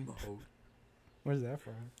airplane mode. Where's that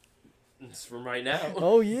from? It's from right now.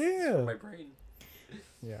 Oh It's yeah. from my brain.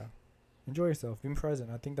 Yeah. Enjoy yourself. Be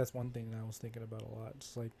present. I think that's one thing that I was thinking about a lot.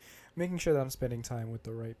 Just like making sure that I'm spending time with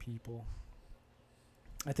the right people.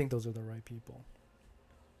 I think those are the right people.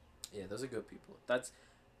 Yeah, those are good people. That's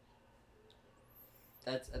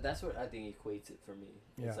what I think equates it for me.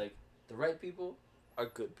 Yeah. It's like the right people are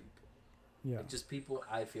good people. Yeah. Like, just people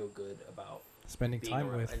I feel good about Spending being time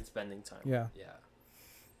around with. and spending time Yeah. with. Yeah.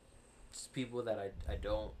 Just people that I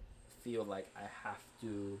don't feel like I have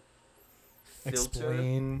to filter.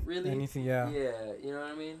 Explain really? anything. Yeah. Yeah, you know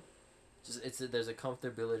what I mean? Just there's a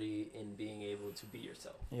comfortability in being able to be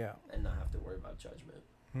yourself Yeah. and not have to worry about judgment.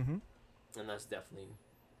 Mm-hmm. And that's definitely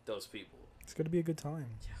those people. It's gonna be a good time.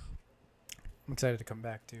 Yeah. I'm excited to come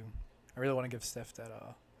back too. I really want to give Steph that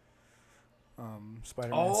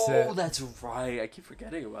Spider-Man Oh, set. that's right. I keep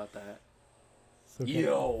forgetting about that. So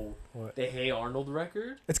Yo, what? the Hey Arnold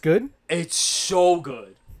record. It's good. It's so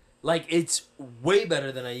good. Like, it's way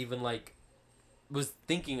better than I even like was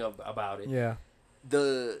thinking of about it. Yeah.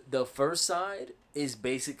 The first side is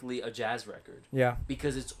basically a jazz record Yeah.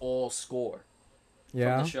 because it's all score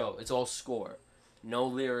Yeah. from the show. It's all score, no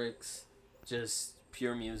lyrics, just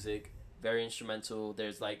pure music, very instrumental.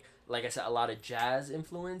 There's like I said, a lot of jazz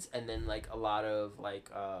influence, and then like a lot of like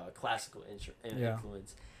classical Yeah.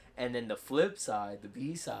 influence. And then the flip side, the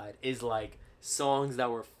B side, is like songs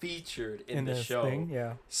that were featured in the this show. thing.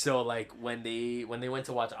 Yeah. So like when they went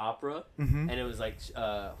to watch opera, Mm-hmm. and it was like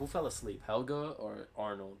who fell asleep, Helga or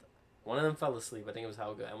Arnold? One of them fell asleep. I think it was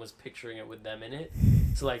Helga, and was picturing it with them in it.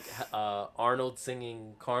 So like Arnold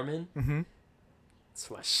singing Carmen. Mm-hmm. It's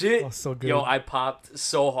my shit. Oh, so good. Yo, I popped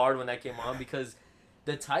so hard when that came on because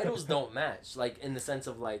the titles don't match. Like in the sense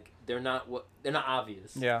of like they're not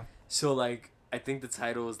obvious. Yeah. So like I think the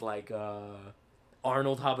title is like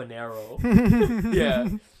Arnold Habanero. Yeah.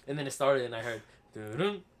 And then it started and I heard dun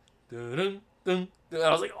dun dun dun. I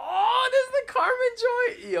was like, oh, this is the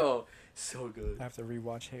Carmen joint. Yo, so good. I have to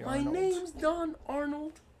rewatch Hey My Arnold. name's Don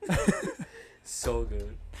Arnold. So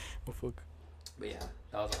good. Oh, fuck. But yeah,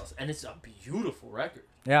 that was awesome. And it's a beautiful record.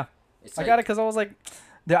 Yeah. It's I like, got it because I was like,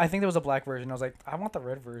 I think there was a black version. I was like, I want the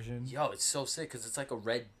red version. Yo, it's so sick because it's like a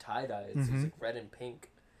red tie-dye. It's Mhm. like red and pink.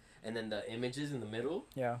 And then the images in the middle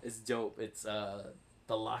Yeah. is dope. It's the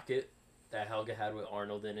locket that Helga had with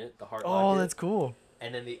Arnold in it, the heart Oh, locket. that's cool.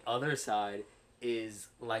 And then the other side is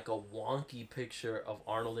like a wonky picture of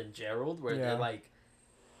Arnold and Gerald where Yeah. they're like,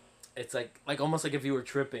 it's like almost like if you were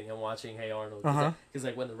tripping and watching Hey Arnold. Uh-huh. Because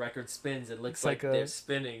like when the record spins, it looks It's like, like a- they're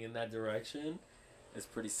spinning in that direction. It's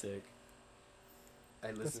pretty sick.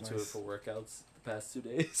 I listened to it nice. for workouts the past 2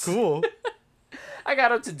 days. Cool. I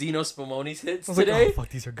got up to Dino Spumoni's hits I was like, today. oh, fuck,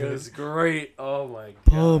 these are It good. was great. Oh my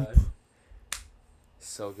Pump. god.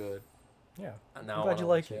 So good. Yeah. And I'm now I glad wanna you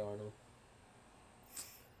like watch Hey it. Arnold.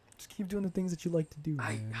 Just keep doing the things that you like to do,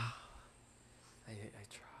 I man. try.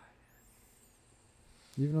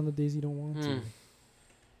 Even on the days you don't want to. Mm.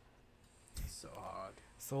 So hard.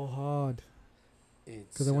 So hard.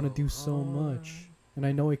 It's Because I want to do so hard much. And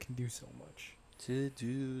I know I can do so much. to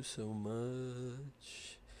do so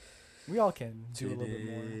much. We all can do a little bit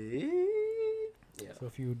more. today. Yeah. So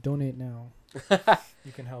if you donate now,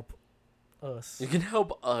 you can help us You can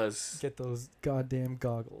help us. get those goddamn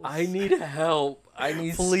goggles. I need help. I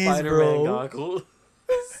need Please, Spider-Man bro. goggles.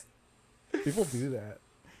 People do that.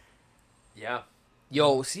 Yeah.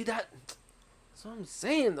 Yo, see that? That's what I'm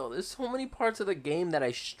saying, though. There's so many parts of the game that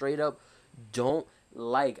I straight up don't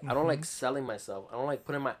like. I don't like Mhm. selling myself. I don't like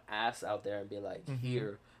putting my ass out there and be like, Mhm.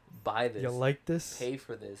 here, buy this, You like this? pay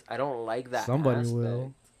for this. I don't like that. Somebody aspect.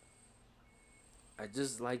 will. I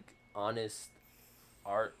just like honest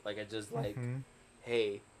art. Like I just like, Mhm.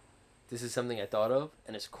 hey, this is something I thought of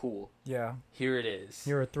and it's cool. Yeah. Here it is.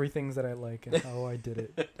 Here are 3 things that I like and how I did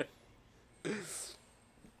it.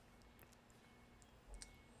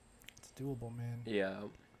 It's doable, man. Yeah.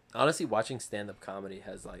 Honestly, watching stand-up comedy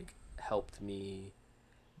has like helped me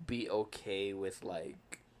be okay with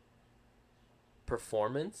like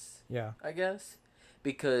performance, Yeah. I guess,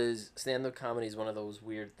 because stand-up comedy is one of those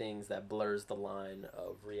weird things that blurs the line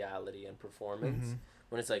of reality and performance. Mhm.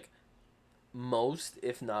 When it's like most,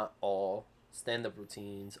 if not all, stand-up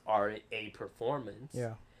routines are a performance.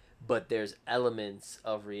 Yeah. But there's elements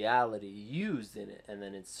of reality used in it, and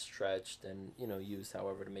then it's stretched and used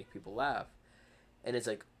however to make people laugh. And it's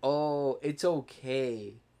like, oh, it's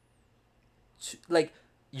okay like,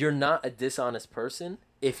 you're not a dishonest person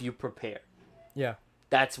if you prepare. Yeah.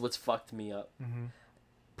 That's what's fucked me up. Mhm.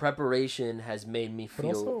 Preparation has made me But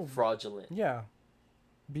feel also- fraudulent. Yeah.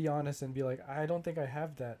 Be honest and be like, I don't think I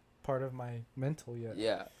have that part of my mental yet.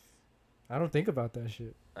 Yeah, I don't think about that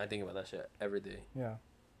shit. I think about that shit every day. Yeah.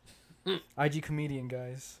 IG comedian,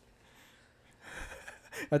 guys.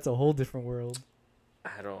 That's a whole different world.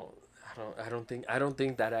 I don't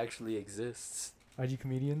think that actually exists. IG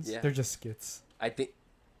comedians? Yeah. They're just skits. I think,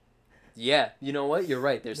 yeah, you know what? You're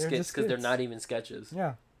right. They're They're skits just because they're skits. not even sketches.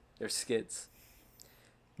 Yeah. They're skits.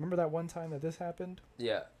 Remember that one time that this happened?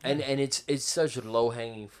 Yeah, and it's such low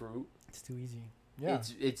hanging fruit. It's too easy. Yeah.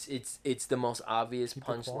 It's the most obvious Keep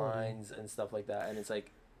the quality. punchlines and stuff like that, and it's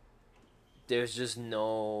like there's just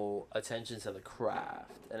no attention to the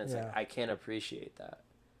craft, and it's like Yeah. I can't appreciate that.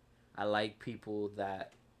 I like people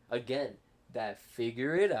that, again, that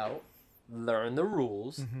figure it out, learn the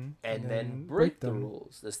rules, Mhm. and then break the them.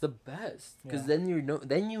 rules. That's the best, because Yeah. then you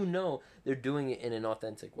know they're doing it in an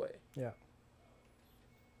authentic way. Yeah.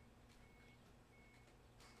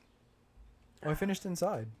 Oh, I finished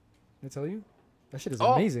Inside. Did I tell you? That shit is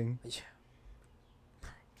Oh. amazing. Yeah.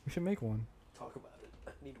 We should make one. Talk about it.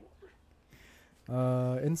 I need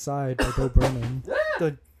water. Inside by Bo Burnham.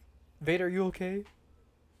 The Vader, you okay?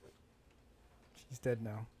 She's dead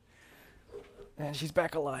now. And she's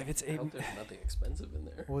back alive. It's I eight. hope there's nothing expensive in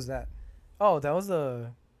there. What was that? Oh, that was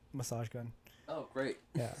the massage gun. Oh, great.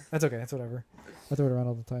 Yeah, that's okay. That's whatever. I throw it around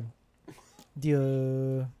all the time.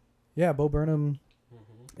 Yeah, Bo Burnham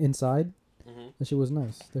Mm-hmm. Inside. Mm-hmm. That shit was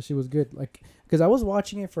nice. That shit was good. Like, because I was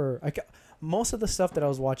watching it for most of the stuff that I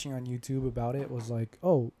was watching on YouTube about it was like,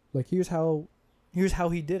 oh, like here's how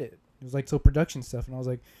he did it. It was like so production stuff, and I was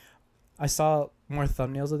like, I saw more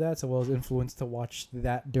thumbnails of that, so I was influenced to watch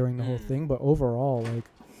that during the whole Mm. thing. But overall, like,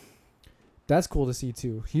 that's cool to see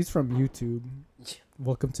too. He's from YouTube. Yeah.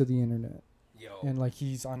 Welcome to the internet, Yo. and like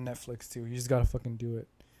he's on Netflix too. You just gotta fucking do it.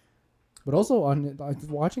 But also on like,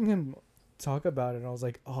 watching him talk about it, I was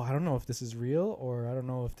like, oh, I don't know if this is real or I don't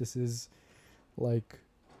know if this is like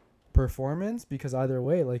performance, because either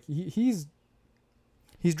way, like he's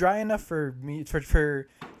dry enough for me for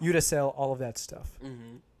you to sell all of that stuff.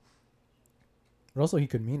 Mm-hmm. But also he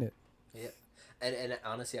could mean it. And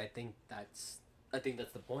honestly, I think that's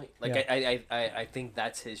the point. Like Yeah. I think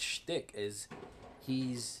that's his shtick is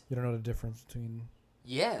he's You don't know the difference between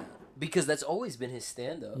because that's always been his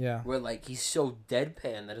stand up. Yeah. Where like he's so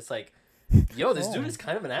deadpan that it's like, yo, this Oh. dude is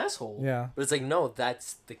kind of an asshole. Yeah. But it's like, no,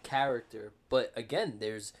 that's the character. But again,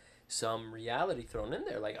 there's some reality thrown in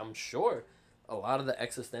there. Like I'm sure a lot of the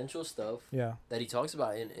existential stuff Yeah. that he talks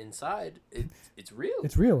about inside, it's real.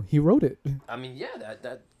 It's real. He wrote it. I mean, yeah,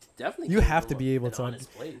 that definitely. You came have from to be able an to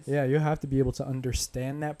honest place. Yeah, you have to be able to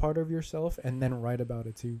understand that part of yourself and then write about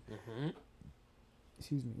it too. Mm-hmm.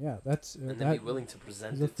 Excuse me. Yeah, that's And then be willing to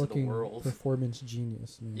present he's a it to the fucking world. performance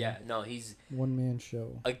genius, man. Yeah, no, he's One man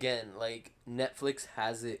show. again like Netflix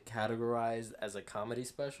has it categorized as a comedy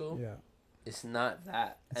special. Yeah. It's not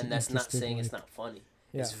that, It's an and that's not interesting, saying it's like- not funny.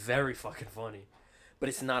 Yeah. It's very fucking funny, but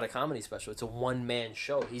it's not a comedy special. It's a one man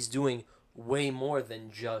show. He's doing way more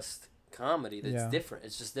than just comedy. That's Yeah. different.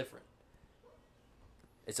 It's just different.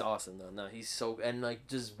 It's awesome though. No, he's so and like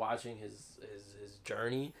just watching his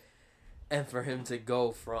journey, and for him to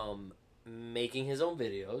go from making his own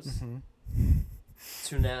videos Mm-hmm.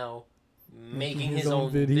 to now making his, his own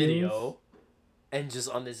own videos. video, and just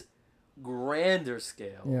on this grander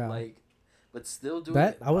scale, Yeah. like, but still doing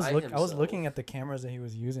That it I was by I was himself. looking at the cameras that he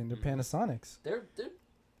was using. They're Mhm. Panasonics. They're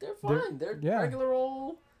fine. They're yeah. regular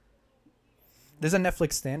old. There's a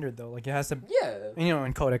Netflix standard though. Like it has to, Yeah. you know,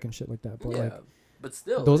 in codec and shit like that. But Yeah. like But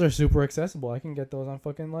still. those are super accessible. I can get those on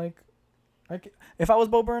fucking like If I was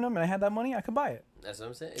Bo Burnham and I had that money, I could buy it. That's what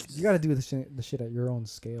I'm saying. It's You got to do the shit at your own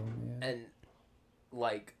scale, man. And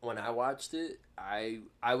like when I watched it, I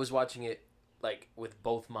was watching it like with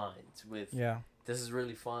both minds. With this is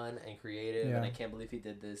really fun and creative, and I can't believe he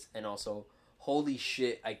did this, and also holy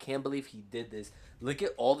shit, I can't believe he did this. Look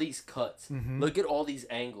at all these cuts. Look at all these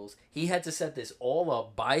angles. He had to set this all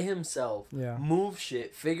up by himself. Yeah. Move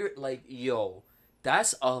shit. Figure like yo,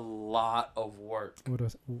 that's a lot of work.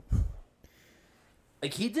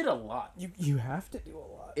 Like he did a lot. You have to do a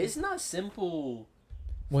lot. It's not simple.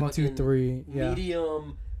 1, 2, 3. Yeah.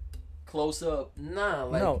 Medium, close up. Nah,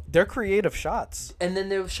 like No, they're creative shots. And then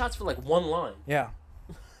there were shots for like one line. Yeah.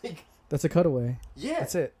 Like, That's a cutaway. yeah.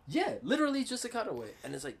 That's it. Yeah, literally just a cutaway.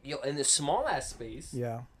 And it's like, yo, in this small ass space,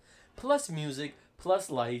 Yeah. plus music, plus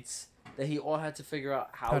lights, that he all had to figure out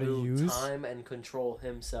how to use. time and control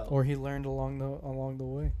himself. Or he learned along the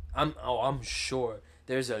way. I'm sure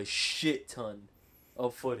there's a shit ton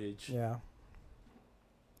of footage. Yeah.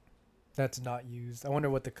 That's not used. I wonder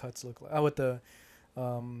what the cuts look like. What the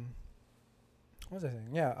what was I saying?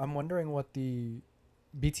 Yeah, I'm wondering what the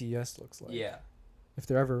BTS looks like. Yeah. If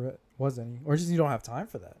there ever was any, or just you don't have time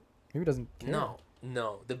for that. Maybe he doesn't care.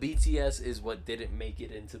 No. The BTS is what didn't make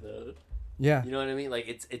it into the. Yeah. You know what I mean? Like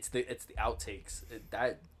it's the outtakes.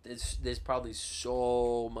 There's probably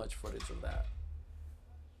so much footage of that.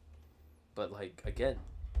 But like again,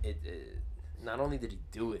 it not only did he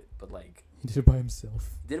do it, but like he did it by himself.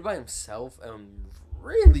 Did it by himself and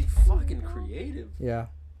really fucking creative. Yeah,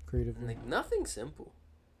 creative. And like nothing simple.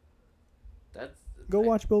 That's Go like,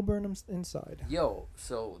 watch Bo Burnham's Inside. Yo,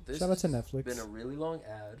 so this shout out to has Netflix. been a really long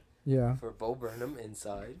ad. Yeah. For Bo Burnham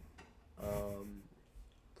Inside.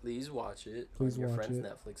 Please watch it Please on your watch friend's it.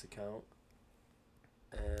 Netflix account.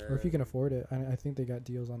 Or if you can afford it. I think they got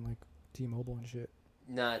deals on like T-Mobile and shit.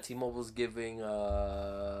 Nah, T-Mobile's giving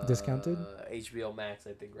discounted HBO Max,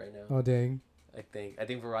 I think, right now. Oh dang. I think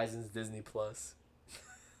Verizon's Disney Plus.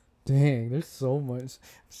 Dang, there's so much.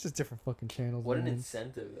 It's just different fucking channels. What man. an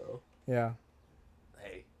incentive, though. Yeah.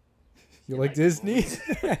 Hey. You like Disney?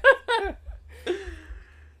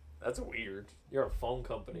 That's weird. You're a phone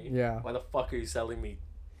company. Yeah. Why the fuck are you selling me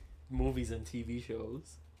movies and TV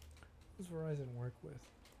shows? Who does Verizon work with?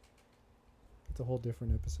 It's a whole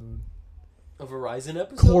different episode. A Verizon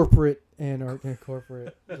episode? Corporate and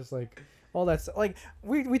corporate. Just like all that stuff. Like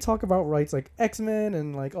we talk about rights like X-Men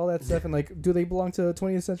and like all that stuff and like do they belong to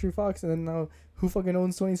 20th Century Fox? And then now who fucking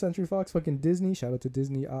owns 20th Century Fox? Fucking Disney. Shout out to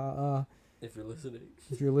Disney. If you're listening.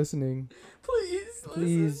 If you're listening. Please.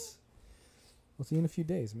 Listen. We'll see you in a few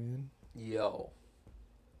days, man. Yo.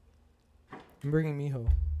 I'm bringing Miho.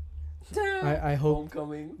 I hope.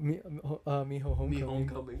 Homecoming. Miho homecoming. Me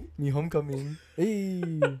homecoming. Me homecoming.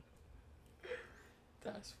 Hey.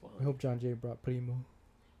 That's fun. I hope John Jay brought Primo.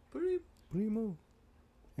 Primo.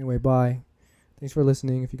 Anyway, bye. Thanks for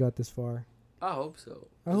listening if you got this far. I hope so.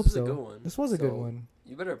 I hope was so. A good one. This was a good one.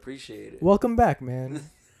 You better appreciate it. Welcome back, man.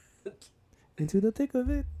 Into the thick of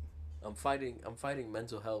it. I'm fighting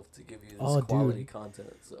mental health to give you Oh, this quality dude.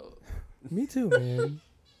 content. So Me too, man.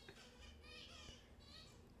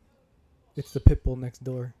 It's the pit bull next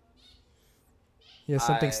door. He has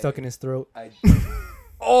something stuck in his throat.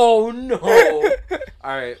 Oh no!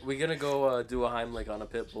 All right, we're gonna go do a Heimlich on a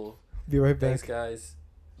pit bull. Be right back. Thanks, guys.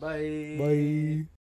 Bye. Bye.